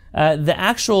 The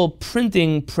actual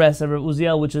printing press of Rav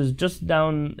Uziel, which is just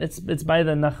down, it's by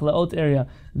the Nachlaot area,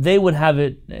 they would have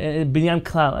it, Binyan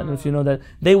Klal, I don't know if you know that,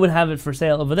 they would have it for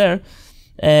sale over there.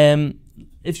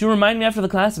 If you remind me after the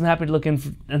class, I'm happy to look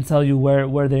in and tell you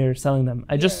where they're selling them.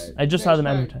 I just saw them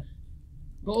advertised.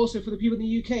 But also for the people in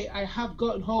the UK, I have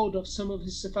gotten hold of some of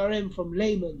his Sepharim from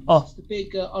Layman's, the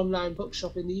big online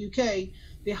bookshop in the UK.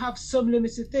 They have some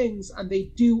limited things, and they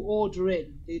do order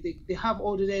in. They have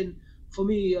ordered in. For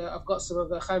me, I've got some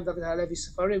of Chaim David Halevi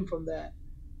Sepharim from there,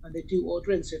 and they do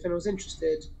order in. So if anyone's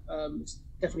interested, it's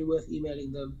definitely worth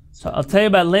emailing them. So I'll tell you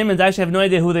about Layman's. I actually have no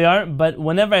idea who they are, but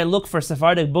whenever I look for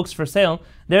Sephardic books for sale,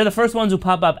 they're the first ones who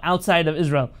pop up outside of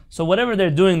Israel. So whatever they're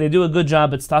doing, they do a good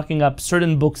job at stocking up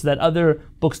certain books that other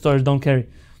bookstores don't carry.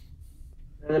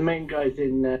 They're the main guys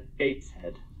in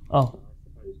Gateshead. Oh.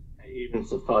 Even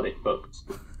Sephardic books.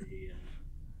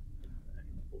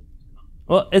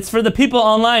 Well, it's for the people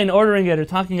online ordering it or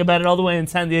talking about it all the way in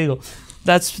San Diego.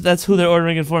 That's who they're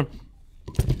ordering it for.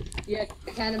 Yeah,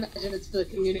 I can't imagine it's for the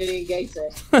community in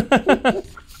Gateshead.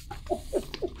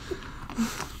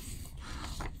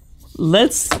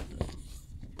 Let's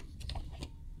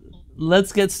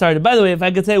get started. By the way, if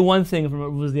I could say one thing from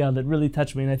Rav Uziel that really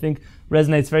touched me and I think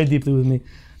resonates very deeply with me.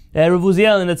 Rav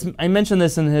Uziel, and I mentioned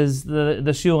this in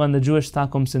the shiur on the Jewish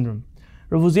Stockholm Syndrome.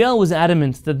 Rav Uziel was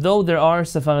adamant that though there are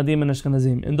Sephardim and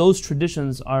Ashkenazim, and those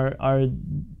traditions are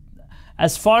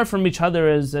as far from each other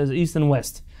as East and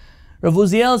West, Rav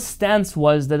Uziel's stance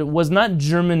was that it was not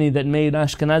Germany that made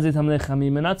Ashkenazi Talmidei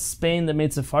Chachamim, and not Spain that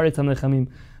made Sephardic Talmidei Chachamim,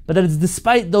 but that it's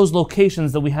despite those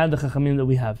locations that we had the Chachamim that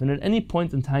we have. And at any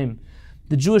point in time,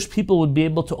 the Jewish people would be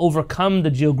able to overcome the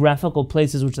geographical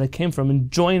places which they came from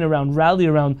and rally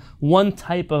around one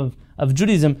type of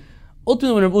Judaism.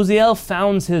 ultimately, when Rav Uziel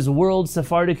founds his World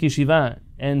Sephardic Yeshiva,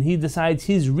 and he decides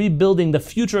he's rebuilding the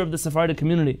future of the Sephardic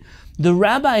community, the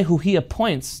rabbi who he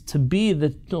appoints to be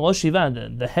the Rosh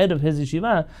Yeshiva, the head of his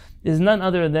yeshiva, is none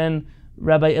other than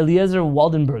Rabbi Eliezer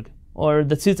Waldenberg, or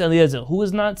the Tzitz Eliezer, who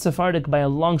is not Sephardic by a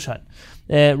long shot.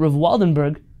 Rav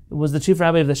Waldenberg was the chief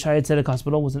rabbi of the Shaare Tzedek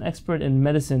Hospital, was an expert in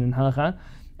medicine and halakha,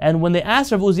 and when they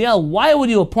asked Rav Uziel, why would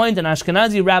you appoint an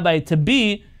Ashkenazi rabbi to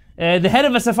be the head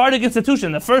of a Sephardic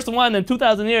institution, the first one in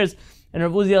 2,000 years, and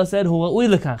Rav Uziel said,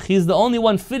 he's the only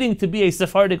one fitting to be a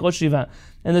Sephardic Rosh Yeshiva.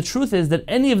 And the truth is that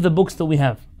any of the books that we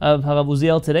have of Harav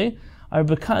Uziel today are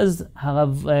because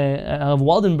Harav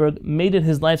Waldenberg made it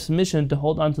his life's mission to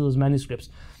hold on to those manuscripts.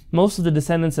 Most of the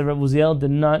descendants of Rav Uziel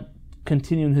did not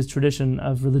continue in his tradition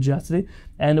of religiosity,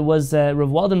 and it was Rav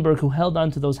Waldenberg who held on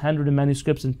to those handwritten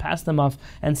manuscripts and passed them off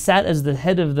and sat as the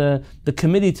head of the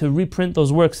committee to reprint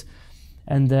those works.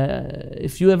 And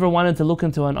if you ever wanted to look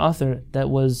into an author that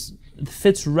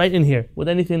fits right in here with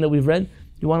anything that we've read,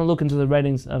 you want to look into the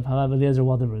writings of Harav Eliezer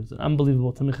Waldenberg. It's an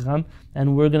unbelievable Talmid Chacham,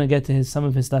 and we're going to get to some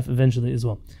of his stuff eventually as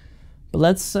well. But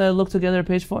let's look together at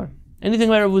page 4. Anything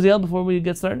about Rav Uziel before we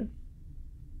get started?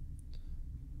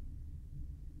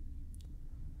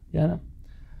 Yeah.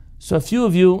 So a few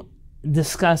of you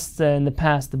discussed in the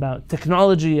past about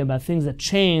technology, about things that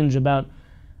change, about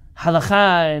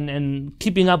halakha and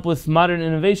keeping up with modern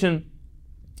innovation.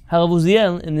 Harav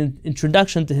Uziel, in the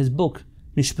introduction to his book,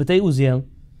 Mishpatei Uziel,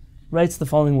 writes the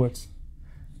following words.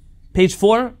 Page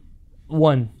 4,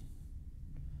 1.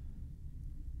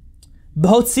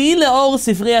 B'hotzi'i le'or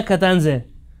sifri hakatan zeh.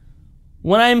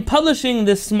 When I am publishing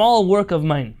this small work of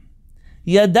mine,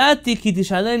 Yadati ki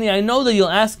tishaleni, I know that you'll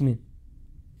ask me,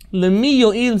 Lemi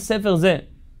yo'il sefer zeh.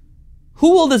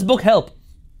 Who will this book help?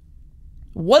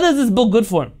 What is this book good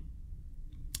for?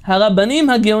 Harabanim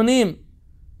hageonim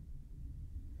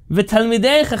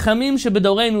v'talmidei chachamim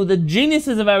shebedorenu, the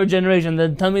geniuses of our generation, the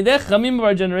talmidei chachamim of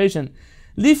our generation.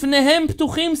 Lifnehem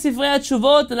ptuchim sifrei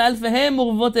atshuvot le'alfehem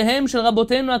urvotehem shel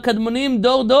rabotenu akadmonim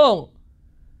dor dor.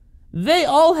 They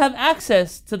all have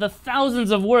access to the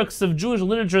thousands of works of Jewish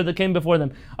literature that came before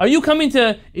them. Are you coming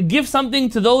to give something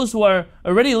to those who are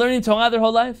already learning Torah their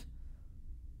whole life?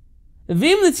 And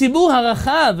if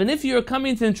you're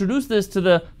coming to introduce this to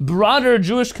the broader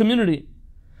Jewish community,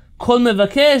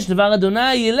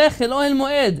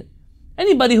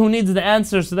 anybody who needs the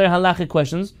answers to their halachic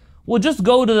questions will just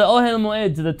go to the Ohel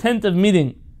Moed, to the tent of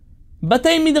meeting.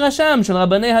 Batei midrasham shel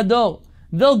rabbanei hador.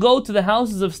 They'll go to the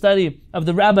houses of study of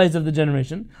the rabbis of the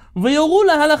generation. They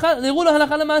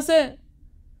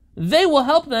will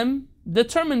help them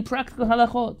determine practical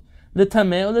halachot. The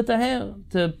tameh or the taher,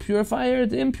 to purify or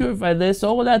to impurify, le'asor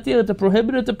or la'atir, to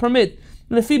prohibit or to permit.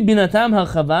 Lefi binatam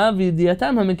harchava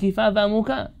v'yidiatam hamekifa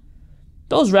v'amuka.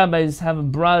 Those rabbis have a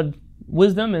broad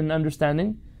wisdom and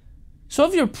understanding. So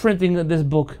if you're printing this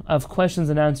book of questions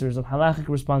and answers of halachic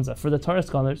responsa for the Torah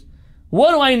scholars,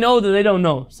 what do I know that they don't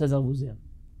know? Says Rav Uziel.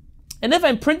 And if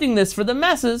I'm printing this for the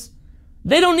masses,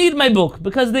 they don't need my book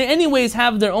because they anyways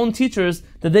have their own teachers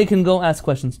that they can go ask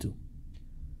questions to.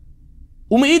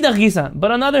 But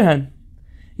on the other hand,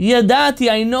 Yadati,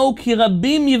 I know ki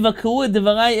rabim yivakru et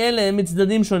devarai ele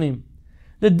mitzdadim shonim.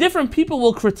 The different people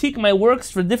will critique my works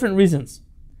for different reasons.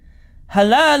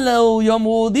 Halal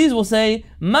yomru, these will say,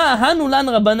 Ma hanu lan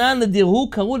rabbanan ledirhu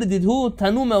karu ledidhu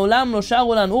tanu me'olam lo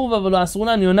sharu lan urva velo asru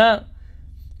lan yona.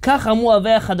 כך אמרו אהבי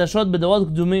החדשות בדורות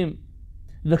קדומים,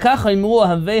 וכך אמרו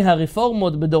אהבי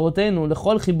הרפורמות בדורותינו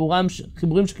לכל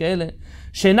חיבורים שכאלה,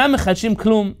 שאינם מחדשים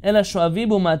כלום, אלא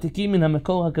שואבים ומעתיקים מן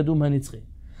המקור הקדום הנצחי.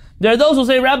 There are those who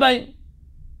say, Rabbi,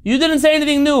 you didn't say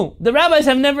anything new. The rabbis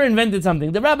have never invented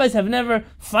something. The rabbis have never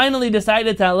finally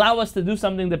decided to allow us to do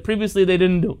something that previously they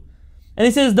didn't do. And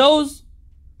he says, those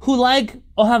who like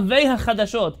Ohavei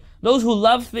HaChadashot, those who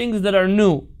love things that are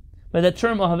new. But the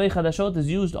term Ohavei Chadashot is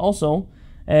used also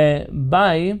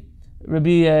by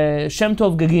Rabbi Shem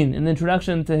Tov Gagin in the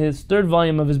introduction to his 3rd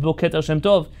volume of his book Keter Shem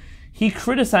Tov. He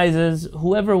criticizes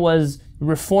whoever was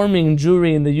reforming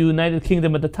Jewry in the United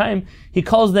Kingdom at the time. He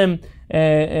calls them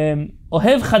Ohev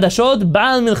Chadashot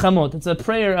Baal Milchamot. It's a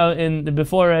prayer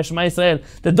before Shema Yisrael,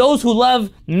 that those who love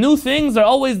new things are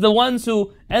always the ones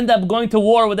who end up going to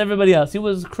war with everybody else. He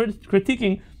was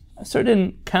critiquing a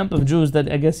certain camp of Jews that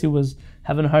I guess he was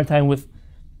having a hard time with.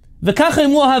 Those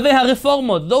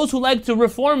who like to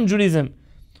reform Judaism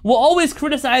will always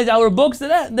criticize our books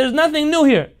that there's nothing new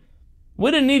here.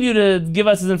 We didn't need you to give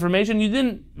us this information. You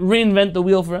didn't reinvent the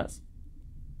wheel for us.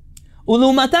 On the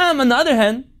other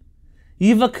hand,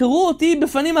 the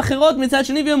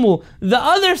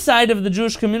other side of the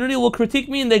Jewish community will critique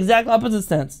me in the exact opposite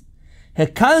stance.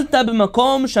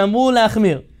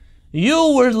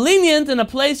 You were lenient in a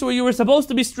place where you were supposed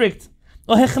to be strict.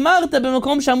 Or you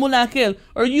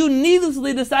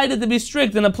needlessly decided to be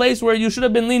strict in a place where you should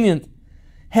have been lenient.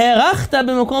 You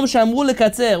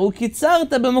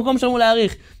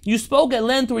spoke at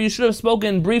length where you should have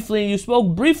spoken briefly. You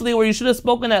spoke briefly where you should have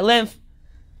spoken at length.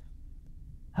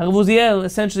 Harav Uziel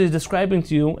essentially is describing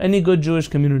to you any good Jewish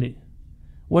community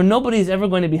where nobody is ever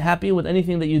going to be happy with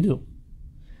anything that you do.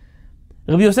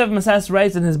 Rabbi Yosef Masas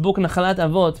writes in his book Nachalat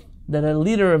Avot that a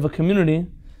leader of a community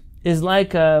is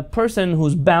like a person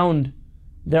who's bound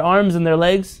their arms and their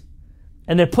legs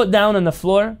and they're put down on the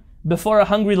floor before a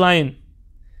hungry lion.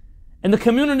 And the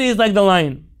community is like the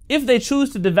lion. If they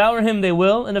choose to devour him, they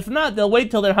will, and if not, they'll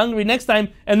wait till they're hungry next time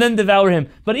and then devour him.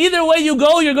 But either way you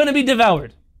go, you're going to be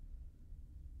devoured.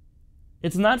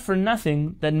 It's not for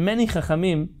nothing that many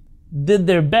Chachamim did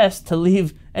their best to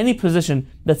leave any position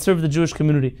that served the Jewish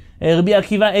community. Rabbi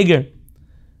Akiva Eger,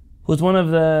 who's one of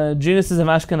the geniuses of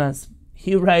Ashkenaz,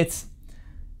 he writes,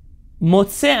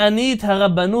 Motze anit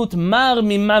harabanut mar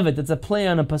mimavet. It's a play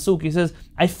on a pasuk. He says,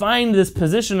 I find this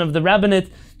position of the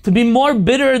rabbinate to be more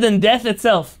bitter than death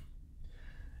itself.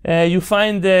 You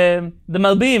find the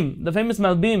Malbim, the famous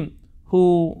Malbim,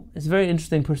 who is a very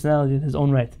interesting personality in his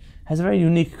own right, has a very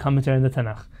unique commentary in the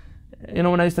Tanakh. You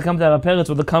know, when I used to come to Rav Peretz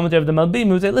with the commentary of the Malbim,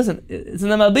 he would say, listen, it's in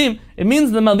the Malbim. It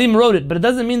means the Malbim wrote it, but it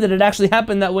doesn't mean that it actually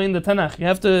happened that way in the Tanakh. You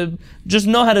have to just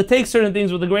know how to take certain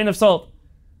things with a grain of salt.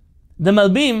 The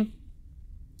Malbim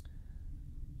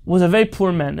was a very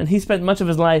poor man, and he spent much of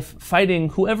his life fighting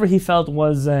whoever he felt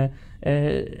was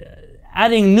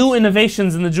adding new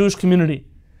innovations in the Jewish community.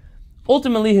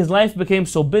 Ultimately, his life became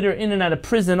so bitter, in and out of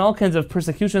prison, all kinds of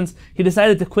persecutions, he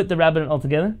decided to quit the rabbinate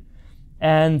altogether.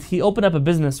 And he opened up a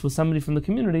business with somebody from the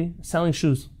community selling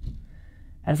shoes.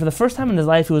 And for the first time in his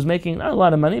life, he was making not a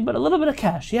lot of money, but a little bit of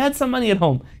cash. He had some money at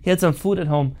home. He had some food at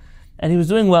home. And he was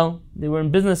doing well. They were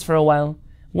in business for a while.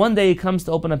 One day he comes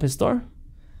to open up his store,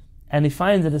 and he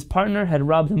finds that his partner had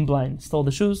robbed him blind. Stole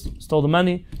the shoes, stole the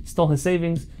money, stole his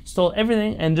savings, stole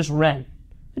everything, and just ran.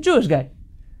 A Jewish guy.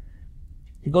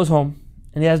 He goes home,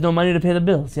 and he has no money to pay the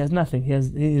bills. He has nothing.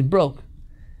 He's broke.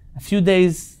 A few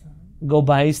days go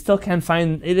by, he still can't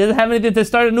find, he doesn't have anything to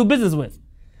start a new business with.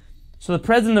 So the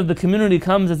president of the community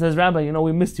comes and says, Rabbi,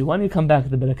 we missed you. Why don't you come back to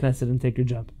the Beit Knesset and take your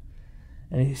job?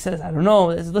 And he says, I don't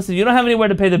know. He says, listen, you don't have anywhere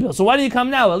to pay the bill, so why don't you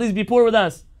come now? At least be poor with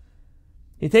us.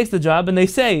 He takes the job, and they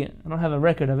say, I don't have a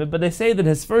record of it, but they say that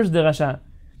his first derasha,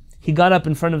 he got up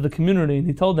in front of the community and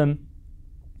he told them,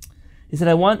 he said,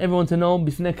 I want everyone to know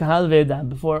bifnei kahal ve'edah,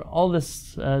 before all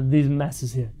these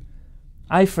masses here,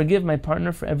 I forgive my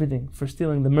partner for everything, for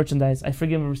stealing the merchandise. I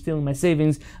forgive him for stealing my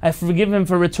savings. I forgive him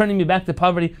for returning me back to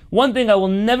poverty. One thing I will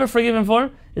never forgive him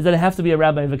for is that I have to be a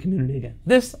rabbi of a community again.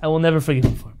 This I will never forgive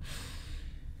him for.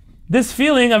 This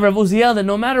feeling of Rav Uziel that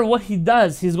no matter what he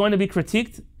does, he's going to be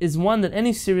critiqued, is one that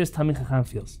any serious Talmid Chacham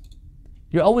feels.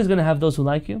 You're always going to have those who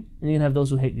like you, and you're going to have those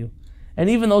who hate you. And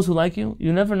even those who like you,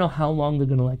 you never know how long they're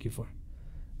going to like you for.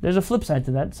 There's a flip side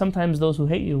to that. Sometimes those who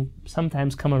hate you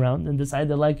sometimes come around and decide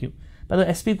they like you. By the way,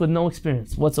 I speak with no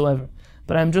experience whatsoever.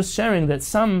 But I'm just sharing that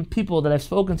some people that I've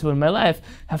spoken to in my life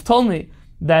have told me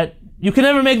that you can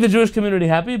never make the Jewish community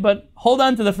happy, but hold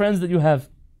on to the friends that you have.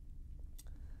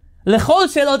 Lechol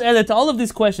shelot ele, to all of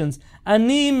these questions,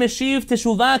 ani meshiv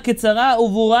teshuva ketzara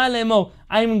uvura le'emor.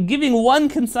 I'm giving one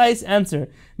concise answer.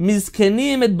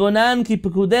 Mizkenim et bonan ki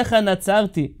pekudecha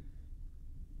natzarti.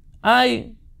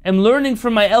 I am learning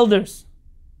from my elders,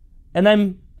 and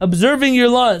I'm observing your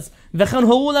laws. Our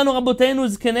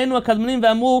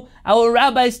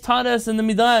rabbis taught us in the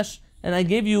Midrash, and I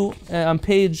gave you on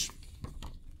page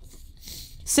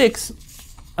 6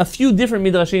 a few different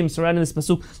Midrashim surrounding this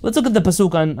pasuk. Let's look at the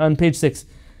pasuk on page 6.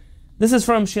 This is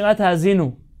from Shirat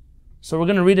HaHazinu, so we're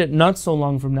going to read it not so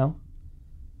long from now.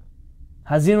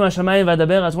 Hazinu Hashamayim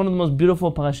V'adaber, it's one of the most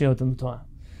beautiful parashiyot in the Torah.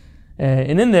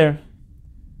 And in there,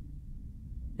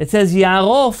 it says,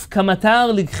 Ya'arof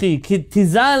kamatar likchi, ki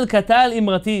tizal katal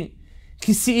imrati,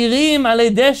 ki siirim alei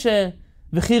deshe,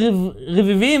 v'chi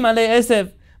revivim alei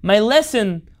esev. My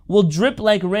lesson will drip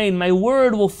like rain, my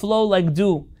word will flow like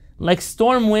dew, like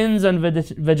storm winds on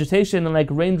vegetation and like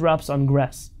raindrops on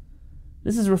grass.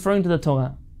 This is referring to the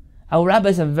Torah. Our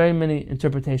rabbis have very many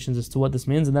interpretations as to what this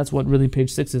means, and that's what really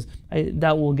page 6 is. I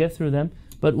doubt we'll get through them,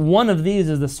 but one of these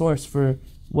is the source for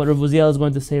what Rav Uziel is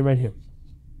going to say right here.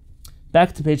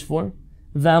 Back to page 4.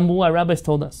 V'amru, our rabbis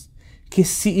told us, Ki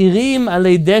siirim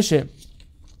alei deshe.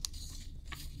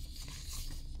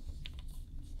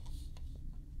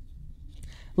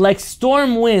 Like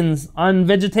storm winds on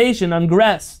vegetation, on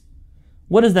grass.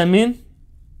 What does that mean?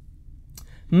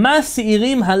 Ma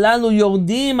siirim halalu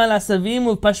yordim al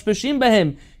asavim uvpashpeshim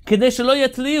behem, כדי שלא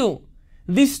יתליו.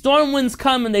 These storm winds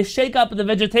come and they shake up the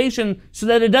vegetation so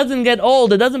that it doesn't get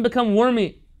old, it doesn't become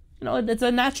wormy. You know, it's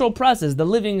a natural process. The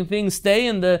living things stay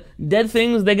and the dead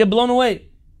things, they get blown away.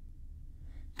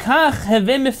 כך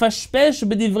הווה מפשפש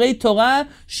בדברי תורה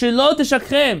שלא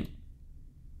תשכחם.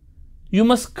 You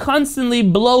must constantly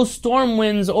blow storm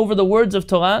winds over the words of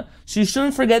Torah, so you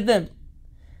shouldn't forget them.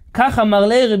 כך אמר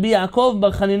לי רבי יעקב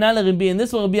בר חנינה לרבי, and this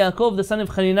is what Rabbi Yaakov, the son of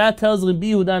Chanina, tells Rabbi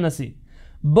Yehuda Nasi.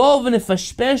 בוא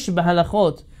ונפשפש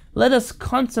בהלכות. Let us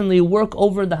constantly work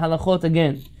over the halachot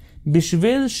again.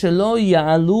 בשביל שלא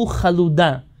יעלו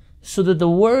חלודה, so that the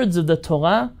words of the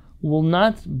Torah will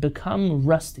not become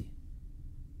rusty.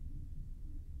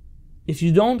 If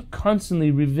you don't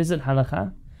constantly revisit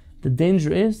halakha, the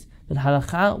danger is that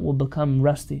halakha will become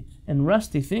rusty, and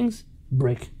rusty things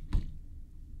break.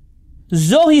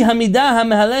 Zohi hamidah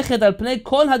hamehalechet al pnei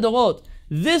kol hadorot.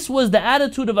 This was the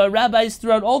attitude of our rabbis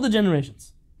throughout all the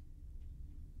generations.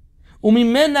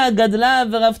 וממנה גדלה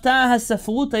ורבתה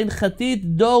הספרות ההלכתית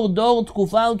דור דור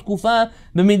תקופה ותקופה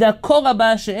במידה כה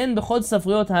רבה שאין בכל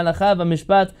ספריות ההלכה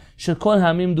והמשפט של כל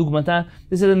העמים דוגמתה.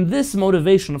 This is in this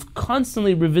motivation of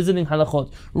constantly revisiting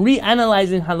halachot,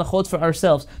 reanalyzing halachot for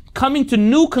ourselves, coming to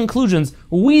new conclusions,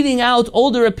 weeding out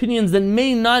older opinions that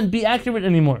may not be accurate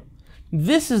anymore.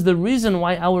 This is the reason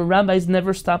why our rabbis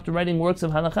never stopped writing works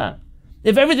of halakha.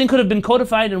 If everything could have been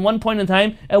codified in one point in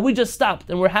time and we just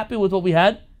stopped and we're happy with what we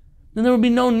had, then there would be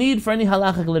no need for any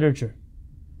halachic literature.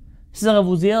 Says Rav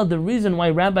Uziel, the reason why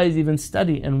rabbis even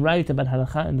study and write about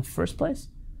halakha in the first place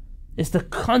is to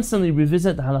constantly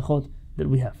revisit the halachot that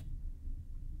we have.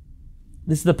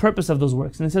 This is the purpose of those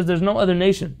works. And it says there's no other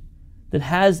nation that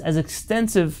has as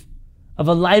extensive of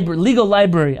a library, legal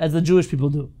library as the Jewish people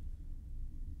do.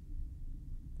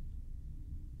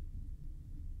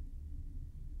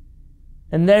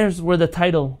 And there's where the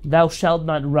title, Thou Shalt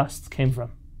Not Rust, came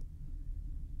from.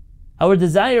 Our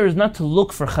desire is not to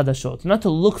look for chadashot, not to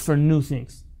look for new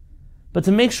things, but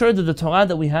to make sure that the Torah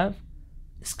that we have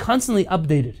is constantly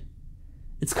updated.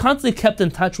 It's constantly kept in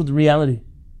touch with reality.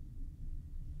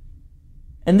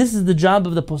 And this is the job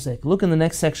of the posek. Look in the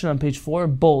next section on page 4,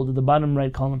 bold, at the bottom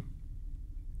right column.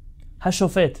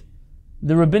 Hashofet,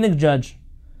 the rabbinic judge,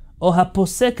 or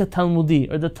ha-posek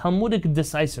ha-talmudi, or the Talmudic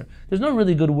decisor. There's no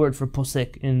really good word for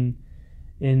posek in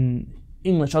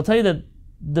English. I'll tell you that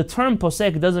the term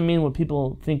posek doesn't mean what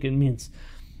people think it means.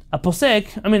 A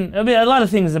posek, I mean a lot of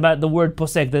things about the word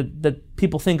posek that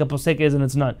people think a posek is and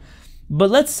it's not. But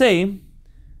let's say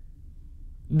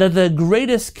that the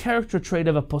greatest character trait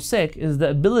of a posek is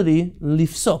the ability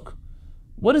lifsok.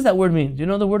 What does that word mean? Do you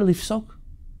know the word lifsok?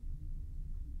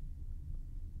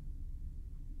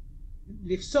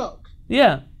 Lifsok?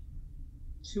 Yeah.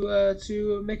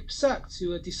 To make psak,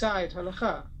 to decide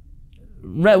halakha.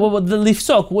 Right, well, the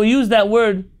lifsok, we'll use that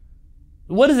word.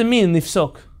 What does it mean,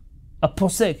 lifsok? A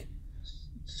posek. To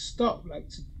stop,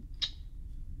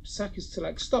 psak is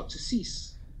to stop, to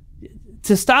cease.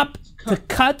 To stop, to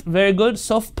cut, very good.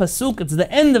 Sof pasuk, it's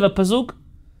the end of a pasuk.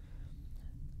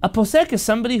 A posek is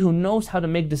somebody who knows how to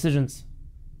make decisions.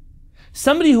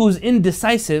 Somebody who is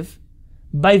indecisive,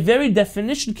 by very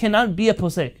definition, cannot be a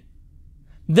posek.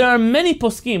 There are many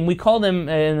poskim, we call them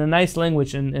in a nice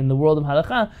language in the world of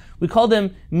halakha, we call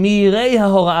them mirei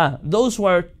hahora'ah, those who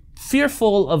are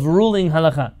fearful of ruling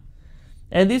halakha.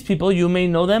 And these people, you may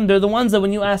know them, they're the ones that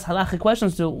when you ask halakha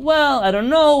questions to, well, I don't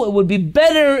know, it would be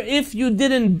better if you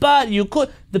didn't, but you could.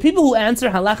 The people who answer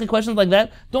halakha questions like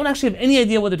that don't actually have any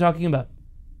idea what they're talking about.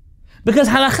 Because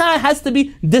halakha has to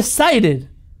be decided.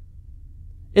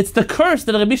 It's the curse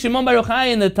that Rabbi Shimon Bar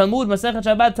Yochai in the Talmud Masechet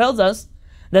Shabbat tells us,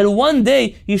 that one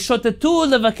day yishotetu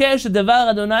levakesh devar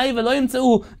Adonai velo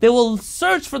yimtzeu. They will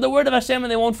search for the word of Hashem and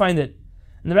they won't find it.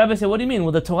 And the rabbi said, "What do you mean?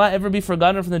 Will the Torah ever be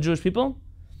forgotten from the Jewish people?"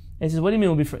 And he says, "What do you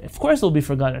mean? Of course, it will be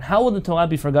forgotten. How will the Torah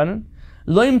be forgotten?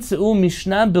 Lo yimtzeu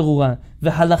mishnah berura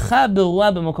v'halacha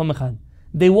berura b'makom echad.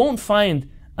 They won't find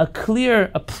a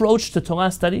clear approach to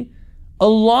Torah study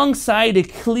alongside a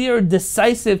clear,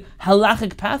 decisive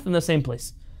halachic path in the same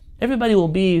place. Everybody will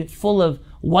be full of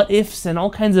what ifs and all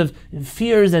kinds of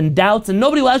fears and doubts, and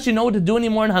nobody will actually know what to do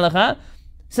anymore in halakha."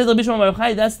 Says Rabbi Shimon Bar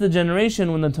Yochai, that's the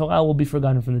generation when the Torah will be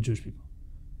forgotten from the Jewish people.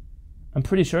 I'm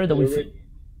pretty sure that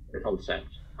the concept.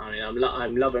 I mean,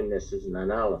 I'm loving this as an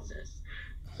analysis,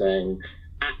 saying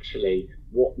actually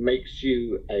what makes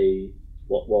you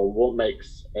what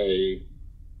makes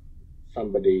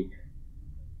somebody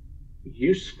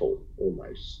useful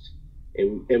almost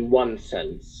in one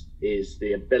sense is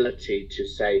the ability to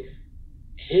say,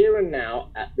 here and now,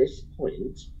 at this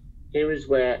point, here's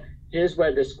where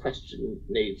this question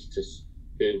needs to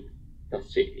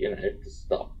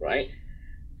stop, right?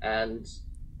 And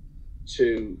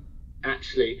to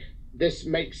actually, this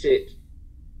makes it,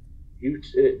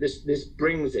 this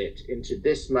brings it into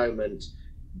this moment,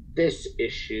 this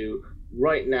issue,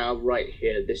 right now, right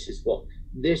here. This is what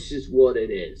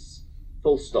it is.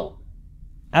 Full stop.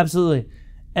 Absolutely,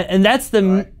 and that's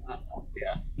the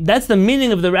that's the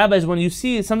meaning of the rabbis. When you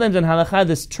see sometimes in halakha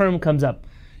this term comes up,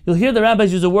 you'll hear the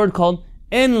rabbis use a word called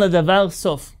en ladavar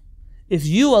sof. If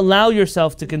you allow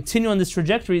yourself to continue on this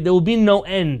trajectory, there will be no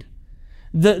end.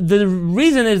 The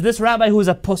reason is this rabbi who is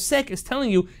a posek is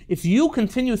telling you, if you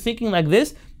continue thinking like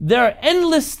this, there are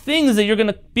endless things that you're going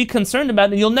to be concerned about,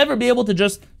 and you'll never be able to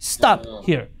just stop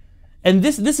here. And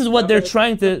this is what they're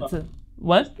trying to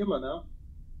what?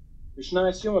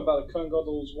 Mishnah Yom about the Kohen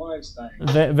Gadol's wives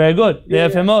dying. Very good. Yeah,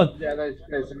 there's a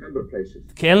number of places.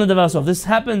 This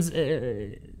happens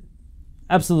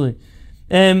absolutely.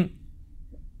 And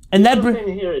that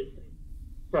thing here is,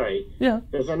 sorry. Yeah.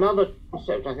 There's another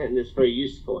concept I think that's very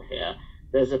useful here.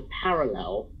 There's a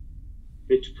parallel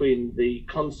between the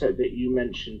concept that you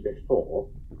mentioned before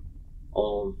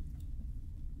of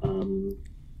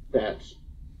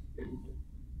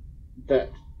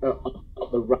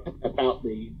about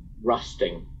the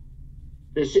rusting.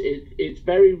 It's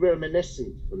very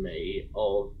reminiscent for me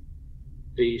of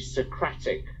the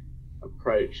Socratic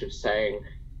approach of saying,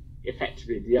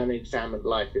 effectively, the unexamined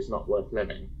life is not worth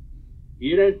living.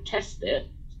 You don't test it,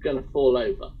 it's going to fall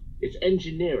over. It's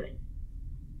engineering,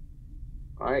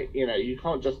 right? You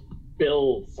can't just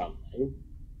build something.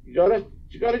 You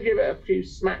gotta give it a few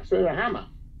smacks with a hammer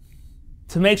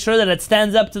to make sure that it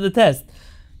stands up to the test.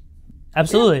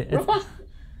 Absolutely,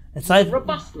 it's like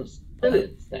robustness.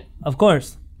 Of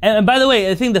course, and by the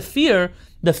way, I think the fear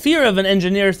of an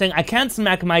engineer saying I can't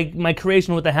smack my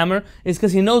creation with a hammer is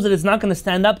because he knows that it's not going to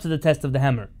stand up to the test of the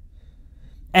hammer.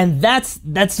 And that's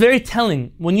very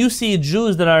telling when you see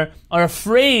Jews that are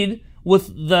afraid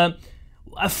of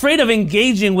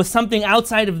engaging with something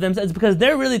outside of themselves. It's because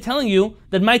they're really telling you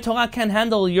that my Torah can't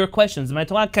handle your questions. My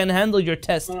Torah can't handle your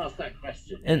test. You can't ask that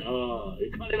question.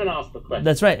 You can't even ask the question.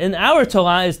 That's right. And our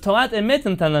Torah is Torah emet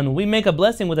talanu. We make a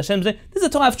blessing with Hashem saying, this is a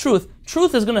Torah of truth.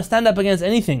 Truth is going to stand up against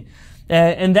anything.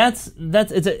 And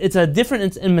it's a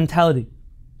difference in mentality.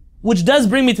 Which does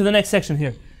bring me to the next section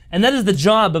here. And that is the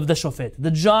job of the shofet,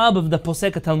 the job of the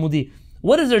posek talmudi.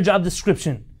 What is their job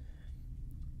description?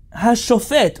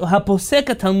 HaShofet or HaPosek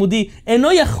HaTalmudi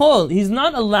eno yachol, he's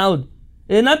not allowed,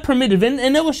 not permitted,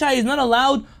 he's not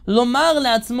allowed lomar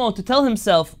le'atzmo, to tell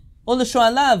himself, or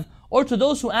l'shoalav, or to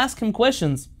those who ask him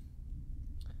questions,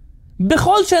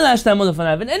 bechol she'ela shta'amod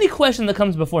lefanav, in any question that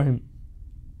comes before him.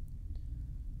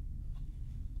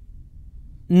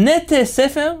 Nete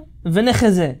sefer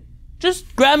v'nechezeh,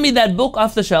 just grab me that book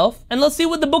off the shelf and let's see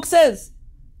what the book says.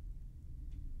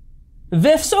 And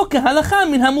I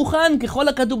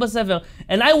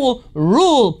will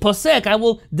rule, posek, I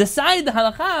will decide the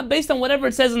halakha based on whatever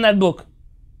it says in that book.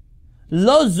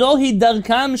 Lo zohi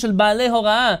darkam shel baalei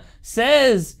hora'ah,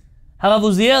 says Harav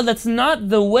Uziel, that's not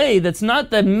the way, that's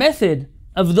not the method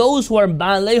of those who are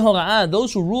baalei hora'ah,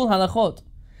 those who rule halachot.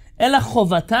 Ela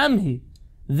chovatam hi,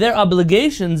 their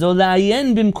obligations, or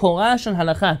la'ayen bimkora shel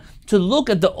halakha, to look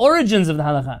at the origins of the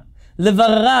halakha.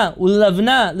 Levarra,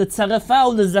 ulavna, letzarefa,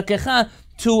 ulezakecha,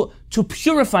 to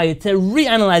purify it, to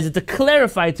reanalyze it, to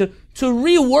clarify it, to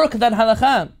rework that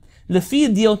halakha. Lefi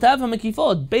diotav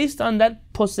hamekifot, based on that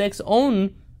posek's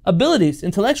own abilities,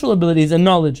 intellectual abilities and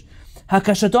knowledge.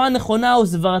 Hakashato hanechona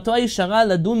uzvarato hayishara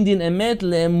ladun din emet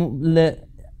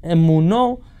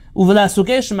leemuno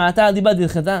uvla'asukei shma'ata al diba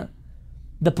dilcheta.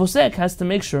 The posek has to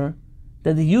make sure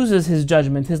that he uses his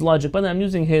judgment, his logic. But I'm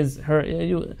using her.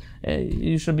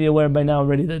 You should be aware by now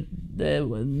already that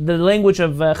the language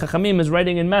of Chachamim is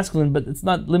writing in masculine, but it's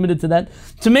not limited to that.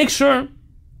 To make sure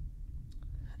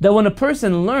that when a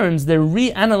person learns, they're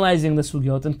reanalyzing the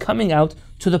sugyot and coming out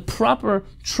to the proper,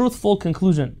 truthful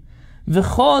conclusion.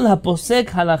 V'chol haposek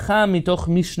halacha mitoch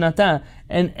mishnata,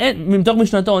 and mitoch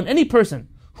mishnato, and any person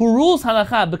who rules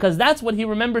halacha because that's what he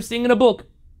remembers seeing in a book,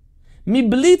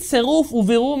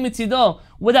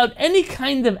 without any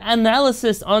kind of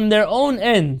analysis on their own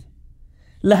end.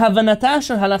 This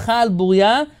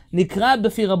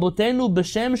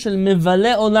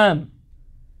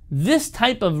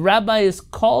type of rabbi is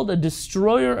called a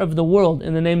destroyer of the world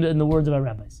in the words of our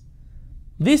rabbis.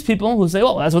 These people who say,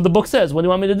 "Oh, that's what the book says. What do you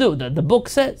want me to do?" The book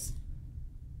says.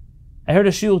 I heard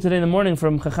a shiur today in the morning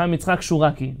from Chacham Yitzchak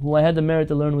Shuraki, who I had the merit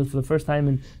to learn with for the first time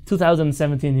in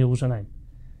 2017 in Yerushalayim.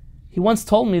 He once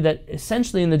told me that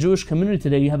essentially in the Jewish community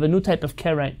today you have a new type of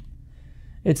Karaite.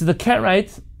 It's the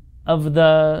Karaite of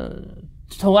the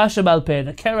Torah Sheba'al Peh,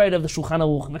 the Karaite of the Shulchan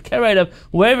Aruch, the Karaite of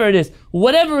wherever it is,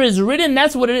 whatever is written,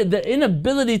 that's what it is. The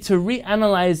inability to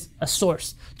reanalyze a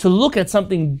source, to look at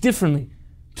something differently,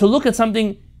 to look at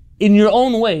something in your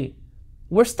own way.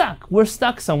 We're stuck. We're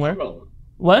stuck somewhere.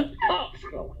 What?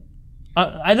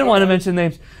 I didn't want to mention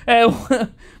names,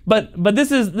 but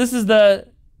this is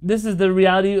the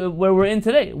reality of where we're in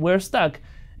today. We're stuck.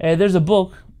 There's a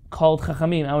book called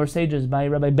Chachamim, Our Sages, by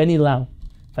Rabbi Benny Lau.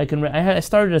 If I can, I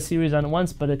started a series on it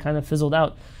once, but it kind of fizzled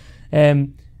out.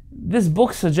 This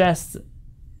book suggests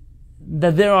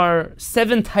that there are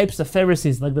 7 types of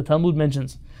Pharisees, like the Talmud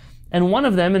mentions, and one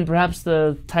of them, and perhaps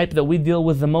the type that we deal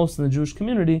with the most in the Jewish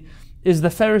community, is the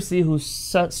Pharisee who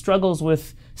struggles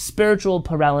with spiritual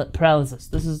paralysis.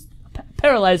 This is a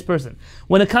paralyzed person.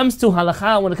 When it comes to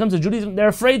halakha, when it comes to Judaism, they're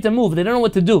afraid to move. They don't know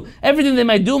what to do. Everything they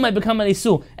might do might become an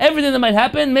isu. Everything that might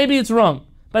happen, maybe it's wrong.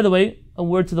 By the way, a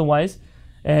word to the wise.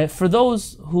 For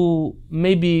those who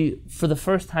may be for the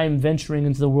first time venturing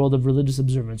into the world of religious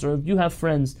observance, or if you have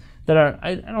friends that are,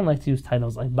 I don't like to use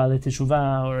titles like Balei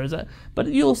Teshuvah, but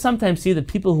you'll sometimes see that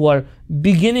people who are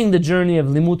beginning the journey of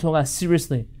Limud Torah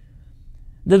seriously,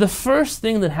 that the first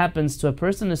thing that happens to a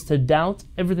person is to doubt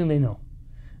everything they know.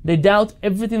 They doubt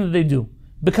everything that they do.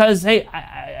 Because, hey,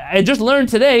 I just learned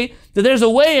today that there's a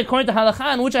way, according to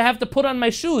halakha, in which I have to put on my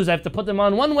shoes. I have to put them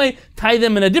on one way, tie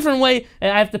them in a different way,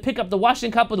 and I have to pick up the washing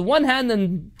cup with one hand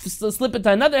and slip it to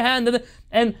another hand.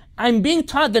 And I'm being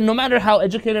taught that no matter how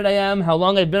educated I am, how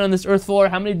long I've been on this earth for,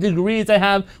 how many degrees I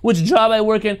have, which job I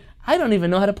work in, I don't even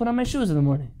know how to put on my shoes in the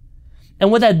morning. And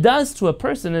what that does to a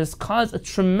person is cause a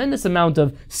tremendous amount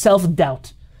of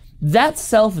self-doubt. That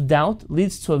self-doubt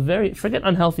leads to a very, forget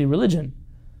unhealthy religion,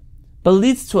 but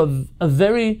leads to a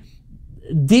very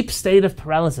deep state of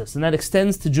paralysis. And that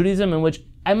extends to Judaism, in which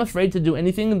I'm afraid to do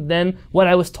anything than what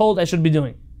I was told I should be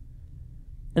doing.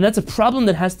 And that's a problem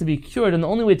that has to be cured, and the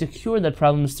only way to cure that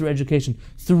problem is through education,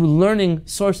 through learning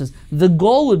sources. The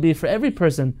goal would be for every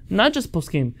person, not just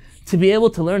poskim, to be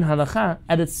able to learn halakha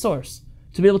at its source,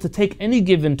 to be able to take any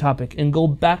given topic and go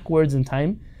backwards in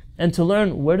time, and to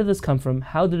learn where did this come from,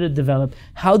 how did it develop,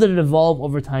 how did it evolve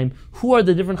over time, who are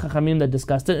the different chachamim that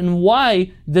discussed it, and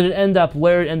why did it end up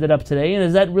where it ended up today, and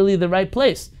is that really the right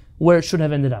place where it should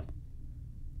have ended up?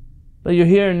 But you're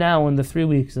here now in the 3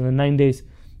 weeks, in the 9 days.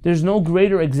 There's no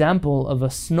greater example of a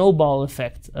snowball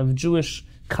effect of Jewish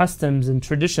customs and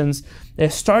traditions,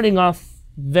 starting off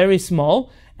very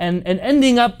small, and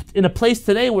ending up in a place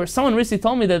today where someone recently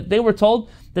told me that they were told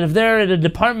that if they're at a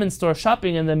department store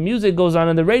shopping and the music goes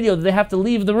on the radio, they have to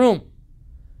leave the room.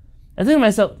 I think to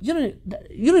myself, you don't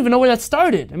even know where that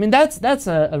started. I mean, that's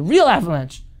a real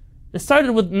avalanche. It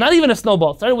started with not even a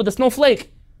snowball. It started with a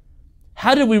snowflake.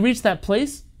 How did we reach that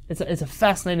place? It's a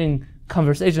fascinating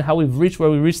conversation how we've reached where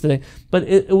we reached today. But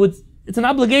it's an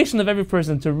obligation of every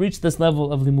person to reach this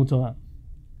level of Limud Torah.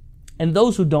 And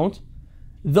those who don't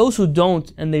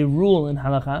and they rule in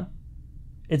halakha,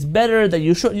 it's better that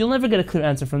you'll never get a clear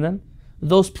answer from them.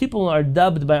 Those people are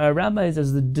dubbed by our rabbis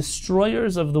as the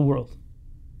destroyers of the world.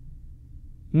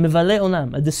 Mevalei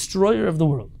olam, a destroyer of the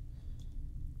world.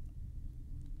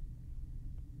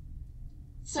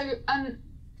 So,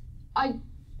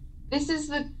 this is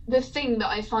the thing that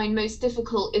I find most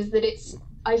difficult, is that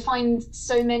I find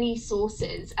so many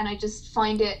sources, and I just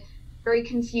find it very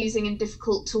confusing and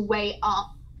difficult to weigh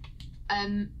up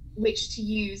which to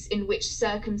use in which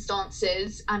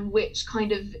circumstances, and which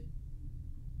kind of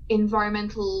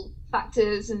environmental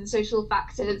factors and social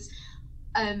factors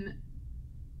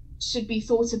should be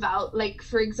thought about. Like,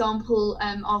 for example,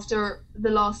 after the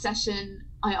last session,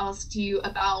 I asked you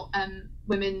about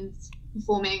women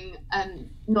performing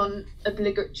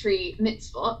non-obligatory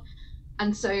mitzvot,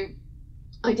 and so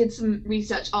I did some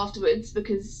research afterwards,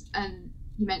 because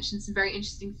you mentioned some very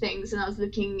interesting things, and I was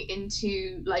looking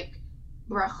into like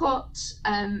brachot,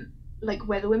 like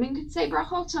whether women could say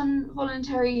brachot on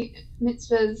voluntary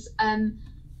mitzvahs, and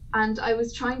I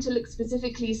was trying to look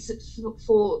specifically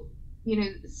for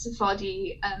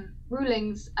Sephardi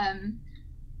rulings, and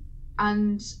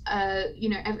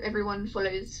everyone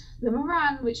follows the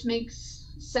Moran, which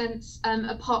makes sense,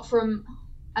 apart from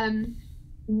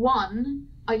one.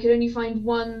 I could only find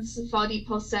one Sephardi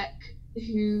posek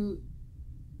who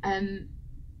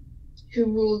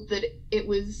ruled that it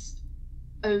was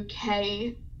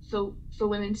okay for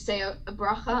women to say a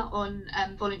bracha on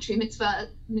voluntary mitzvah,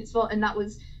 and that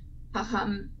was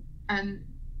Chacham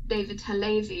David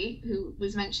Halevi, who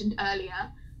was mentioned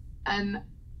earlier, and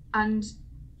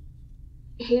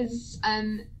his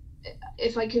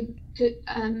if I could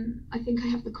I think I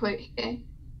have the quote here.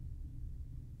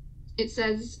 It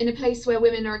says, in a place where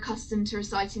women are accustomed to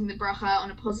reciting the bracha on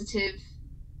a positive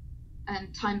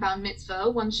time-bound mitzvah,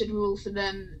 one should rule for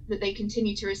them that they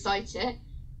continue to recite it.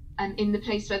 And in the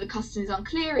place where the custom is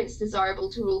unclear, it's desirable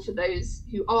to rule for those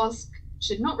who ask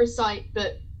should not recite,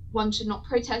 but one should not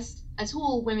protest at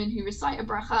all women who recite a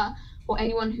bracha, or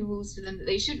anyone who rules for them that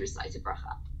they should recite a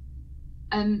bracha.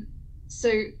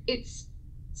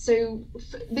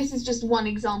 This is just one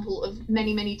example of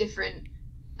many, many different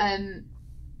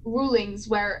rulings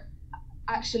where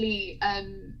actually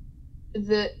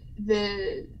the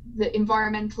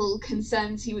environmental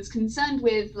concerns he was concerned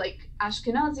with, like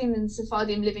Ashkenazim and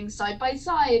Sephardim living side by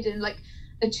side, and like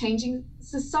a changing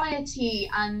society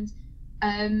and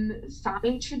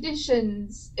family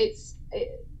traditions.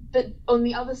 But on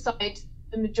the other side,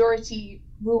 the majority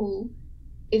rule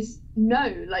is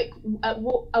no. Like, at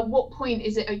what point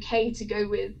is it okay to go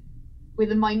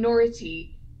with a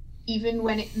minority, even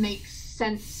when it makes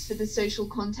sense for the social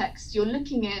context you're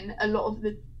looking in? A lot of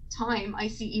the time, I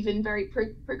see even very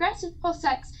progressive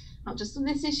poseks, not just on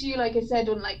this issue, like I said,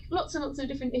 on like lots and lots of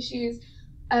different issues,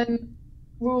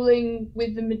 ruling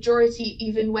with the majority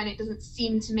even when it doesn't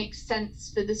seem to make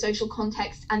sense for the social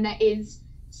context, and there is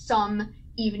some,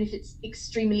 even if it's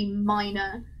extremely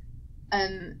minor,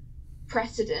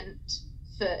 precedent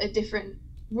for a different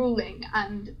ruling.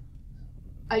 And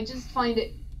I just find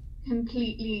it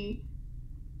completely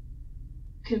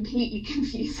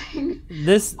confusing.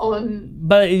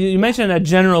 But you mentioned a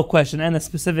general question and a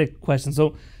specific question.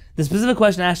 So the specific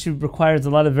question actually requires a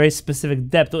lot of very specific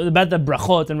depth about the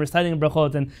brachot and reciting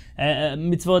brachot and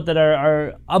mitzvot that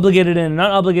are obligated in and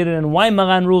not obligated in, why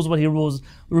Maran rules what he rules.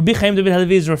 Rabbi Chaim David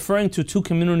Halevi is referring to two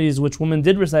communities which women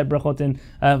did recite brachot in,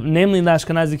 namely the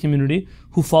Ashkenazi community,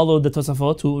 who followed the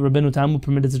Tosafot, who Rabbeinu Tam, who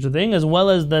permitted such a thing, as well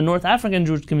as the North African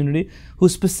Jewish community, who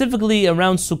specifically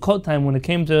around Sukkot time, when it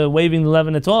came to waving the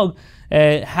Levin Etog,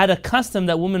 had a custom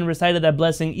that women recited that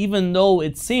blessing, even though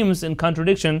it seems in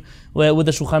contradiction with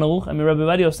the Shulchan Aruch. I mean, Rabbi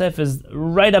Ovadia Yosef is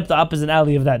right up the opposite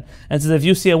alley of that, and says if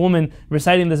you see a woman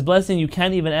reciting this blessing, you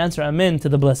can't even answer amen to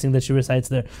the blessing that she recites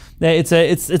there.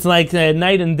 It's like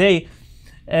night and day.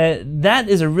 That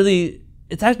is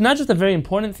it's actually not just a very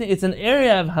important thing. It's an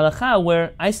area of halakha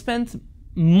where I spent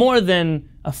more than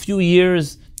a few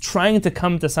years trying to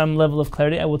come to some level of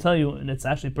clarity. I will tell you, and it's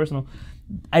actually personal,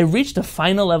 I reached a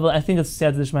final level, I think it's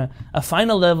Siyat Dishma, a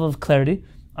final level of clarity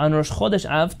on Rosh Chodesh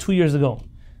Av 2 years ago.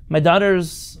 My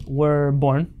daughters were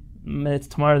born. It's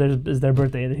tomorrow is their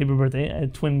birthday, the Hebrew birthday. I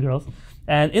had twin girls.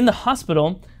 And in the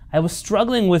hospital, I was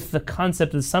struggling with the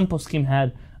concept that some poskim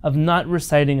had of not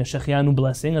reciting a Shechianu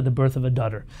blessing at the birth of a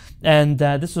daughter. And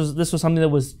this was something that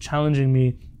was challenging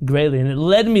me greatly. And it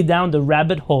led me down the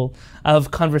rabbit hole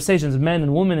of conversations of men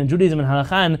and women and Judaism and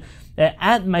halakha.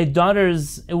 At my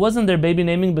daughter's, it wasn't their baby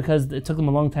naming because it took them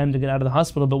a long time to get out of the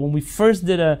hospital, but when we first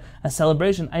did a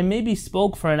celebration, I maybe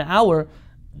spoke for an hour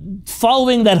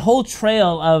following that whole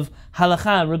trail of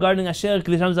halakha regarding Asher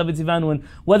Kedisham Zavitzivanu, and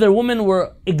whether women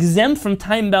were exempt from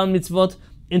time-bound mitzvot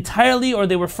entirely, or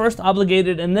they were first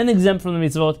obligated and then exempt from the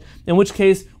mitzvot, in which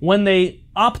case, when they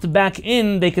opt back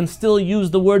in, they can still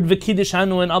use the word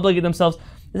v'kiddishanu and obligate themselves.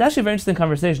 It's actually a very interesting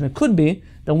conversation. It could be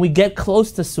that when we get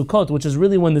close to Sukkot, which is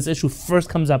really when this issue first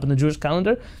comes up in the Jewish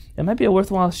calendar, it might be a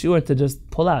worthwhile shiur to just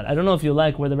pull out. I don't know if you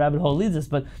like where the rabbit hole leads us,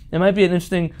 but it might be an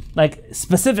interesting,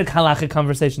 specific halakhic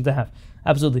conversation to have.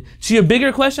 Absolutely. To your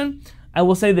bigger question, I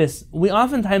will say this. We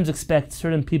oftentimes expect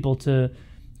certain people to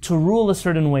rule a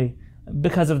certain way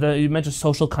because of you mentioned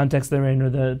social context they're in,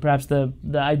 or perhaps the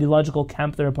ideological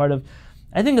camp they're a part of.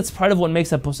 I think it's part of what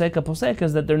makes a posek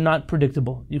is that they're not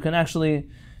predictable. You can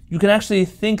actually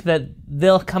think that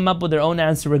they'll come up with their own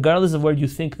answer regardless of where you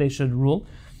think they should rule.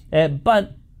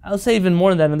 But I'll say even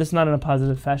more than that, and this is not in a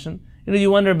positive fashion. You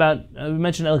wonder about, we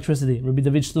mentioned electricity, Rabbi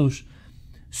David Shlush.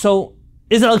 So,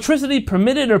 is electricity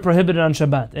permitted or prohibited on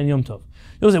Shabbat and Yom Tov?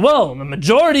 You'll say, well, the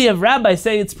majority of rabbis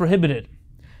say it's prohibited.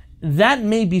 That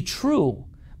may be true,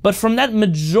 but from that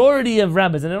majority of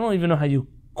rabbis, and I don't even know how you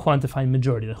quantify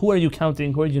majority. Who are you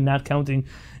counting? Who are you not counting?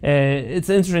 It's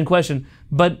an interesting question.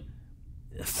 But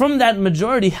from that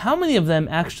majority, how many of them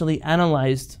actually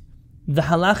analyzed the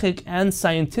halachic and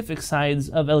scientific sides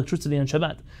of electricity on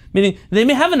Shabbat? Meaning, they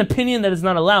may have an opinion that is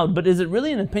not allowed, but is it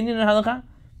really an opinion in halakha?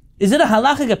 Is it a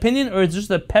halachic opinion, or is it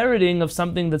just a parroting of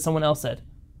something that someone else said?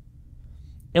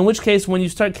 In which case, when you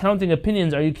start counting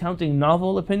opinions, are you counting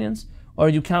novel opinions, or are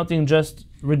you counting just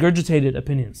regurgitated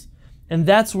opinions? And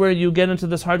that's where you get into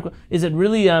this hard. Is it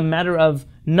really a matter of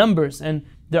numbers? And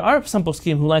there are some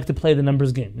poskim who like to play the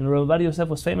numbers game. Rav Ovadia Yosef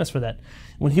was famous for that.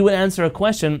 When he would answer a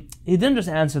question, he didn't just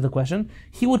answer the question,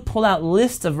 he would pull out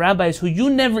lists of rabbis who you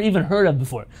never even heard of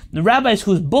before. The rabbis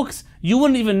whose books, you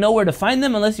wouldn't even know where to find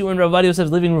them unless you were in Rav Ovadia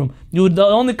Yosef's living room. The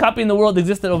only copy in the world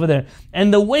existed over there.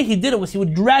 And the way he did it was he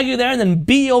would drag you there and then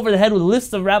beat you over the head with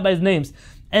lists of rabbis' names.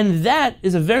 And that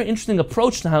is a very interesting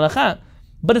approach to halakha.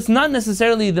 But it's not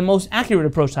necessarily the most accurate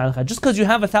approach to halakha. Just because you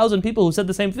have 1,000 people who said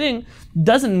the same thing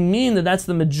doesn't mean that that's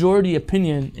the majority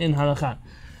opinion in halakha.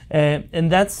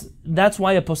 And that's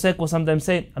why a posek will sometimes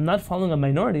say, I'm not following a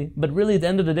minority, but really at the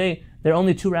end of the day, there are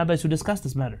only 2 rabbis who discuss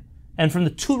this matter. And from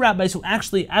the 2 rabbis who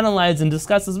actually analyze and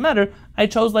discuss this matter, I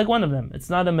chose like one of them.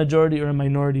 It's not a majority or a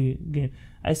minority game.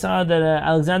 I saw that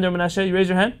Alexander Menashe, you raise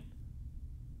your hand?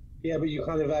 Yeah, but you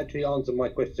kind of actually answered my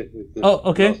question with the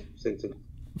okay. last sentence.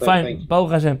 Fine,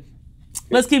 Baruch Hashem.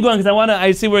 Let's keep going because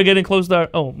I see we're getting close to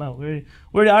our,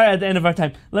 we are at the end of our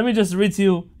time. Let me just read to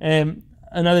you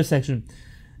another section.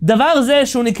 Davar zeh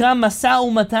shu nikra masa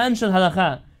umatan shel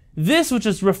halakha. This which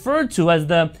is referred to as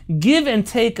the give and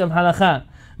take of halakha.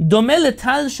 Domeh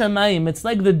letal shamayim, it's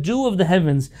like the dew of the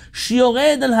heavens.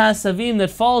 Shiored al ha'asavim,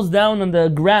 that falls down on the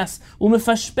grass.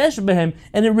 Umefashpesh behem,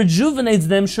 and it rejuvenates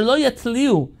them. Shelo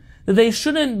yatliu, that they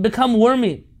shouldn't become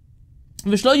wormy.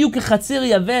 The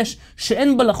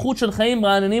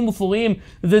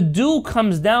dew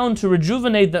comes down to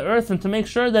rejuvenate the earth and to make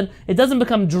sure that it doesn't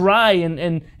become dry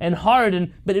and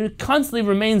hard, but it constantly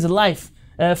remains life,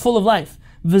 full of life.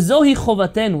 And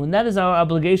that is our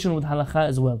obligation with halakha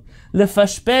as well.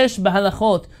 Lefashpesh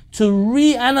b'halachot, to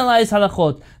reanalyze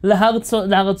halachot.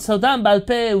 להרצותם בעל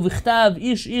פה ובכתב,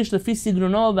 איש איש לפי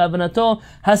סגנונו והבנתו,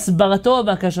 הסברתו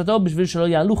והקשתו, בשביל שלא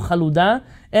יעלו חלודה,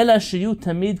 אלא שיהיו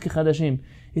תמיד כחדשים.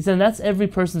 He said that's every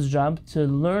person's job, to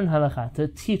learn halakha, to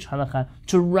teach halakha,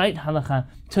 to write halakha,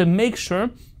 to make sure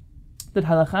that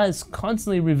halakha is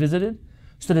constantly revisited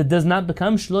so that it does not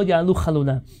become shlo ya'alu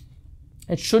chaluda.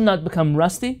 It should not become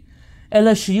rusty.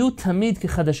 Ela shiyu tamid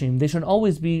kechadashim. They should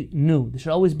always be new. They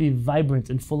should always be vibrant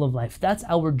and full of life. That's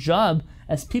our job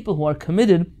as people who are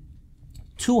committed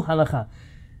to halakha.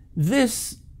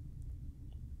 This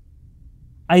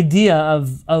idea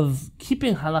of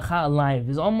keeping halakha alive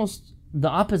is almost the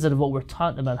opposite of what we're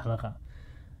taught about halakha.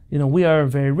 We are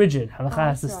very rigid. Halakha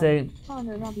has to stay.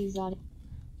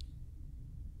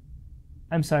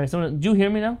 I'm sorry. Do you hear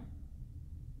me now?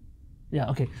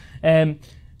 Yeah, okay.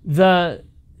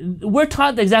 We're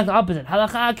taught the exact opposite.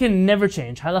 Halakha can never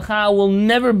change. Halakha will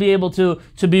never be able to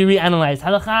be reanalyzed.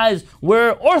 Halakha is,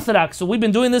 we're orthodox, so we've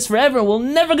been doing this forever. We're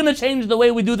never going to change the way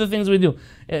we do the things we do.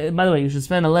 By the way, you should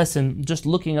spend a lesson just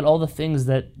looking at all the things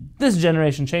that this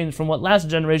generation changed from what last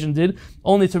generation did,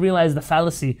 only to realize the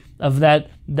fallacy of that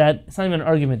it's not even an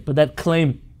argument, but that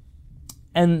claim.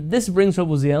 And this brings Rav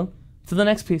Uziel to the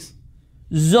next piece.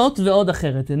 Zot ve'od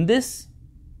acheret. In this,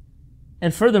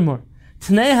 and furthermore,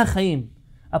 Tnei HaChaim,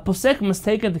 a posek must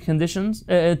take into conditions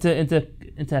into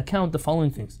account the following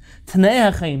things: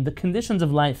 Tnei HaChaim, the conditions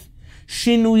of life;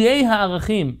 Shinuyei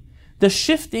ha'arachim, the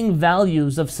shifting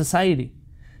values of society;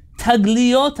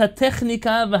 Tagliot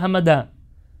ha'technika v'hamada,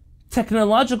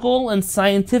 technological and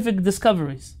scientific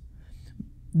discoveries;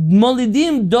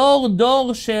 Molidim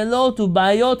dor she'elot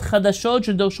u'bayot chadashot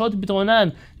shedorshot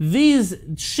pitonan. These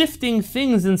shifting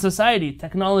things in society,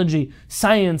 technology,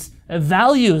 science,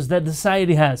 values that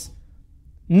society has,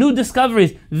 new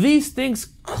discoveries, these things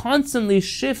constantly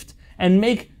shift and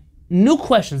make new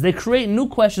questions. They create new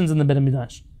questions in the Beit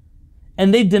HaMikdash.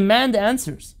 And they demand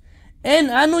answers. We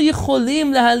are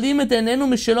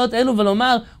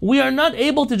not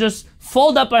able to just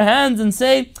fold up our hands and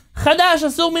say, Chadash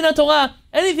asur min haTorah.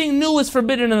 Anything new is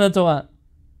forbidden in the Torah.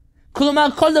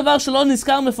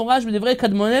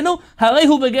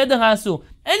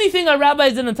 Anything our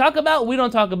rabbis didn't talk about, we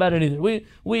don't talk about it either. We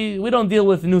don't deal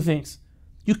with new things.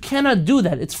 You cannot do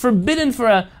that. It's forbidden for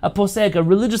a posek, a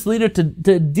religious leader, to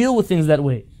deal with things that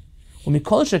way.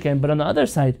 But on the other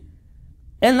side,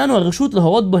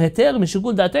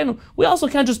 we also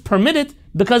can't just permit it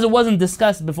because it wasn't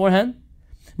discussed beforehand.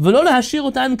 And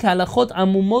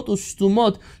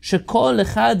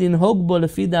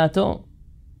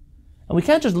we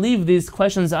can't just leave these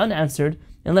questions unanswered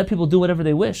and let people do whatever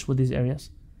they wish with these areas.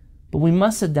 But we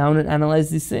must sit down and analyze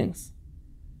these things.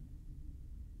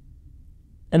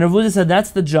 And Rav Uziel said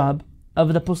that's the job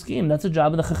of the poskim, that's the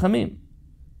job of the chachamim.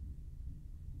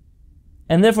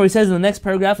 And therefore he says in the next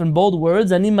paragraph in bold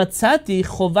words, Ani matzati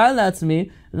chova la'atzmi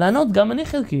lanot gam ani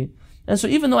chelki. And so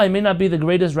even though I may not be the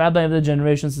greatest rabbi of the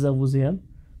generation, says Rav Uziel,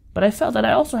 but I felt that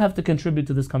I also have to contribute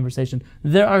to this conversation.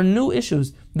 There are new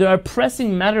issues, there are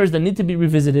pressing matters that need to be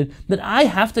revisited that I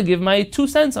have to give my 2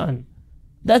 cents on.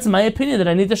 That's my opinion that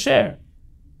I need to share.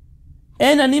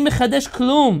 En ani mechadesh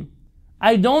klum.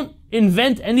 I don't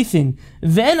invent anything.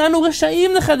 Ve'en anu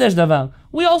reshaim lechadesh davar.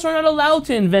 We also are not allowed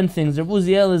to invent things. Rav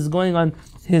Uziel is going on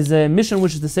his mission,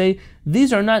 which is to say,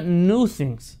 these are not new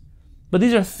things, but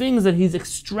these are things that he's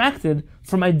extracted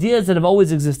from ideas that have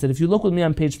always existed. If you look with me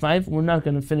on page 5, we're not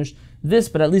going to finish this,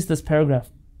 but at least this paragraph.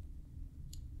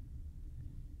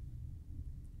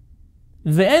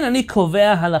 Ve'en ani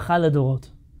kovea halacha ledorot.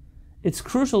 It's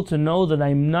crucial to know that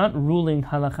I'm not ruling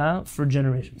halacha for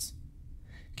generations.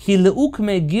 Ki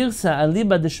leukme girsa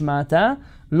aliba deshmata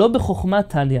lo bechokmat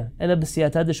talia ela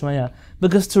b'siyata deshmaya.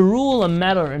 Because to rule a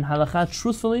matter in halacha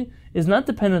truthfully is not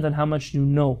dependent on how much you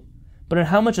know, but on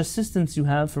how much assistance you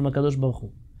have from HaKadosh Baruch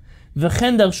Hu.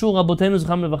 V'chen darshu rabotenu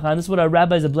zecham levacha. This is what our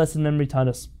rabbis of blessed memory taught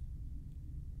us.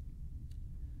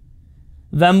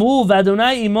 V'amru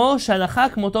v'Adonai imo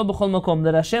shalacha kmoto b'chol makom.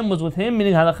 That Hashem was with him,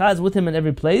 meaning halacha is with him in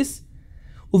every place.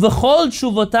 ובכל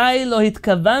תשובותיי לא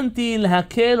התכוונתי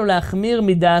להקל או להחמיר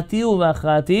מדעתי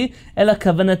ובהכרעתי, אלא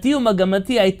כוונתי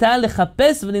ומגמתי הייתה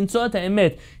לחפש ולמצוא את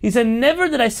האמת. He said, never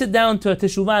did I sit down to a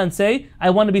teshuvah and say,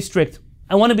 I want to be strict,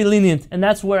 I want to be lenient, and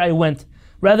that's where I went.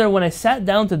 Rather, when I sat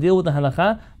down to deal with the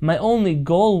halakha, my only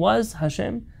goal was,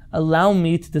 Hashem, allow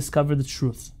me to discover the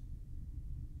truth.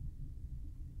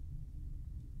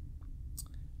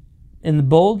 In the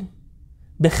bold,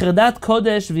 בחרדת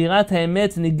קודש ויראת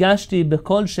האמת ניגשתי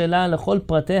בכל שאלה לכל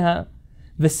פרטיה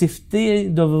ושפתי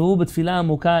דוברו בתפילה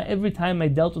עמוקה. Every time I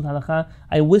dealt with halakha,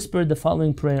 I whispered the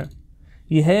following prayer.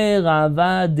 יהא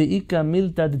רעבה דאיקה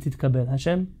מילתא דתתקבל.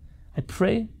 Hashem, I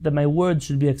pray that my words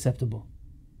should be acceptable.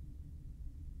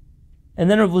 And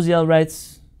then Rav Uziel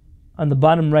writes on the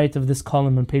bottom right of this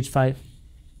column on page 5,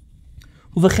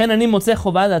 ובכן אני מוצא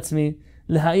חובה לעצמי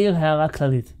להעיר הערה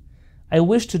כללית. I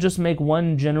wish to just make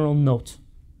one general note.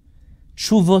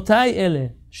 תשובותיי אלה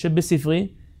שבספרי,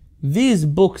 these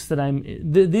books that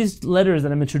these letters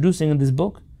that I'm introducing in this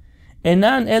book,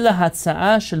 אינן אלא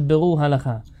הצעה של בירור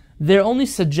הלכה. They're only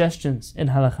suggestions in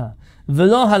הלכה.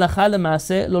 ולא הלכה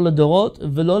למעשה, לא לדורות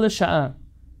ולא לשעה.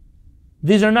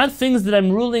 These are not things that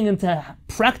I'm ruling into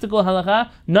practical הלכה,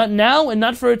 not now and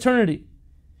not for eternity.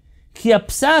 כי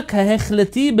הפסק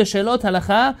ההחלטי בשאלות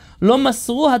הלכה לא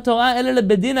מסרו התורה אלא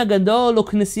לבדין הגדול או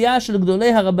כנסייה של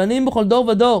גדולי הרבנים בכל דור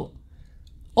ודור.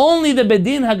 Only the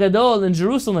Bedin Hagadol in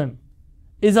Jerusalem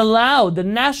is allowed, the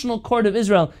national court of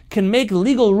Israel can make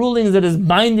legal rulings that is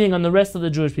binding on the rest of the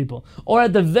Jewish people. Or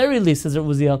at the very least, says Rav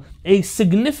Uziel, a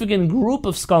significant group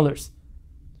of scholars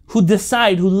who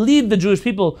decide, who lead the Jewish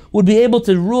people, would be able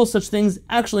to rule such things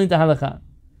actually into halakha.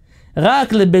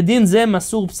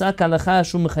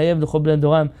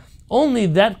 Only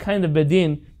that kind of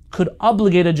Bedin could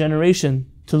obligate a generation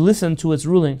to listen to its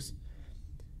rulings.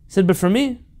 He said, but for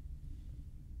me,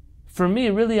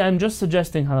 really, I'm just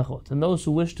suggesting halachot. And those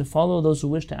who wish to follow, those who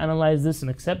wish to analyze this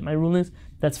and accept my rulings,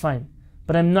 that's fine.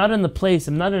 But I'm not in the place,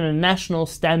 I'm not in a national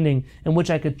standing in which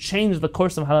I could change the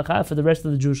course of halakha for the rest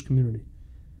of the Jewish community.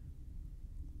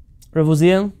 Rav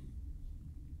Uziel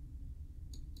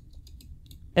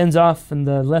ends off in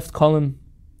the left column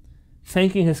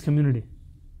thanking his community.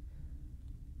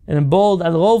 And in bold,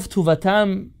 Al Rov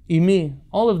Tuvatam Imi,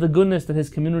 all of the goodness that his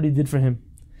community did for him.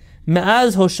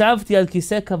 Me'az hoshavti al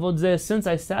kiseh kavod zeh, since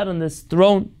I sat on this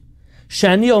throne,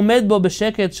 shani omed bo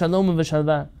b'sheket shalom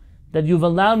v'shalva, that you've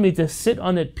allowed me to sit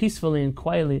on it peacefully and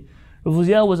quietly. Rav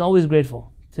Uziel was always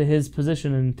grateful to his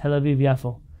position in Tel Aviv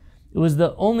Yafo. It was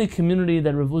the only community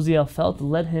that Rav Uziel felt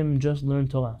let him just learn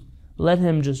Torah, let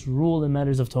him just rule in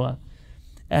matters of Torah.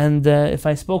 And if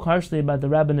I spoke harshly about the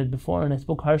rabbinate before, and I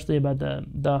spoke harshly about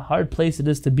the hard place it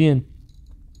is to be in,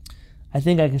 I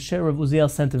think I can share Rav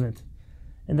Uziel's sentiment.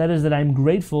 And that is that I'm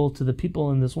grateful to the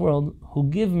people in this world who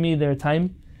give me their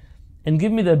time and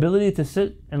give me the ability to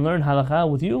sit and learn halakha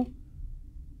with you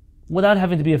without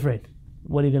having to be afraid.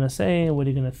 What are you going to say? What are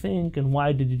you going to think? And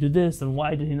why did you do this? And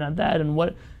why did he not that? And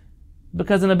what?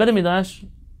 Because in a Beit Midrash,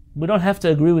 we don't have to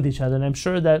agree with each other. And I'm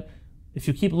sure that if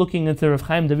you keep looking into Rav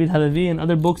Chaim David Halevi and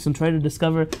other books and try to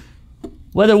discover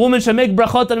whether women should make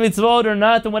brachot and mitzvot or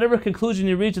not, and whatever conclusion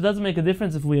you reach, it doesn't make a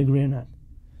difference if we agree or not.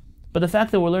 But the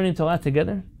fact that we're learning Torah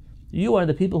together, you are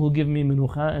the people who give me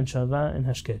menucha and shava and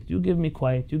hashket. You give me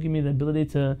quiet. You give me the ability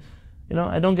to,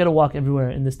 I don't get to walk everywhere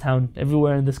in this town,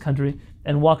 everywhere in this country,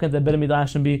 and walk into Beit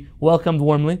Midrash and be welcomed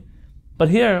warmly. But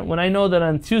here, when I know that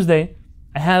on Tuesday,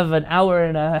 I have an hour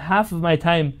and a half of my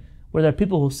time where there are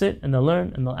people who sit and they'll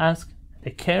learn and they'll ask,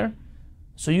 they care.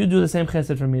 So you do the same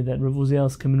chesed for me that Rav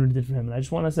Uziel's community did for him. And I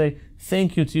just want to say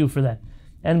thank you to you for that.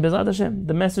 And B'ezrat Hashem,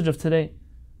 the message of today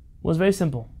was very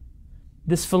simple.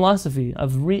 This philosophy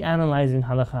of reanalyzing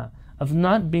halakha, of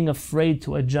not being afraid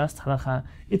to adjust halakha.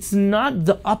 It's not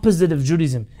the opposite of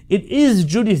Judaism. It is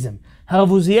Judaism. Rav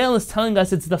Uziel is telling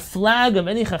us it's the flag of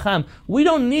any chacham. We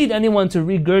don't need anyone to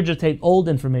regurgitate old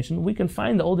information. We can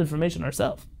find the old information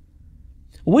ourselves.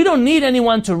 We don't need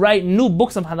anyone to write new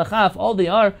books of halakha if all they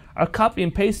are copy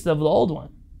and paste of the old one.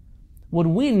 What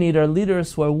we need are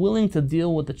leaders who are willing to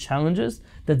deal with the challenges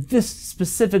that this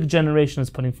specific generation is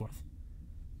putting forth.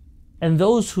 And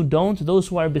those who don't, those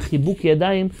who are b'chibuk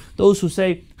yadayim, those who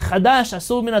say, Chadash,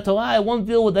 asur min Torah, I won't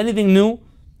deal with anything new,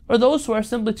 or those who are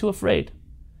simply too afraid,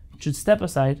 should step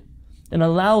aside and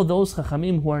allow those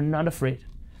chachamim who are not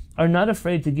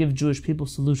afraid to give Jewish people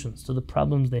solutions to the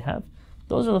problems they have.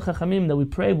 Those are the chachamim that we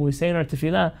pray when we say in our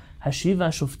tefillah, Hashiva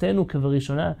shoftenu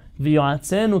kevarishona,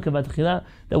 v'yoatzenu kevatchila,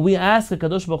 that we ask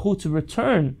HaKadosh Baruch Hu to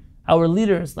return our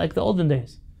leaders like the olden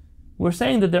days. We're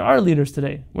saying that there are leaders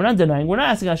today. We're not denying. We're not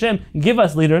asking Hashem, give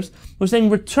us leaders. We're saying,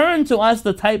 return to us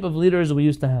the type of leaders we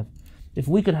used to have. If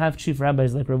we could have chief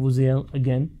rabbis like Rav Uziel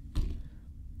again,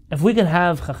 if we could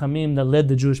have chachamim that led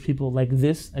the Jewish people like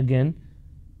this again,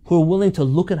 who are willing to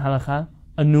look at halakha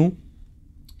anew,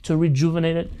 to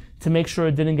rejuvenate it, to make sure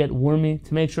it didn't get wormy,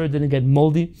 to make sure it didn't get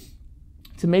moldy,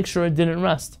 to make sure it didn't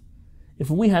rust.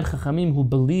 If we had chachamim who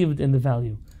believed in the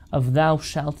value of thou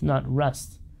shalt not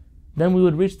rust, then we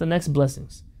would reach the next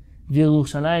blessings. Hashem will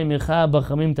return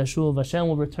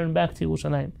back to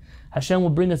Yerushalayim. Hashem will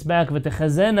bring us back.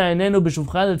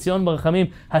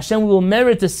 Hashem will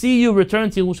merit to see you return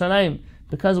to Yerushalayim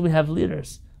because we have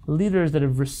leaders that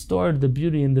have restored the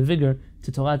beauty and the vigor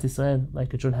to Torah Israel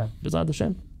like it should have. B'ezrat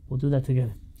Hashem, we'll do that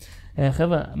together.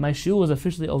 My shiur is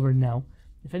officially over now.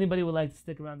 If anybody would like to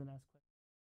stick around and ask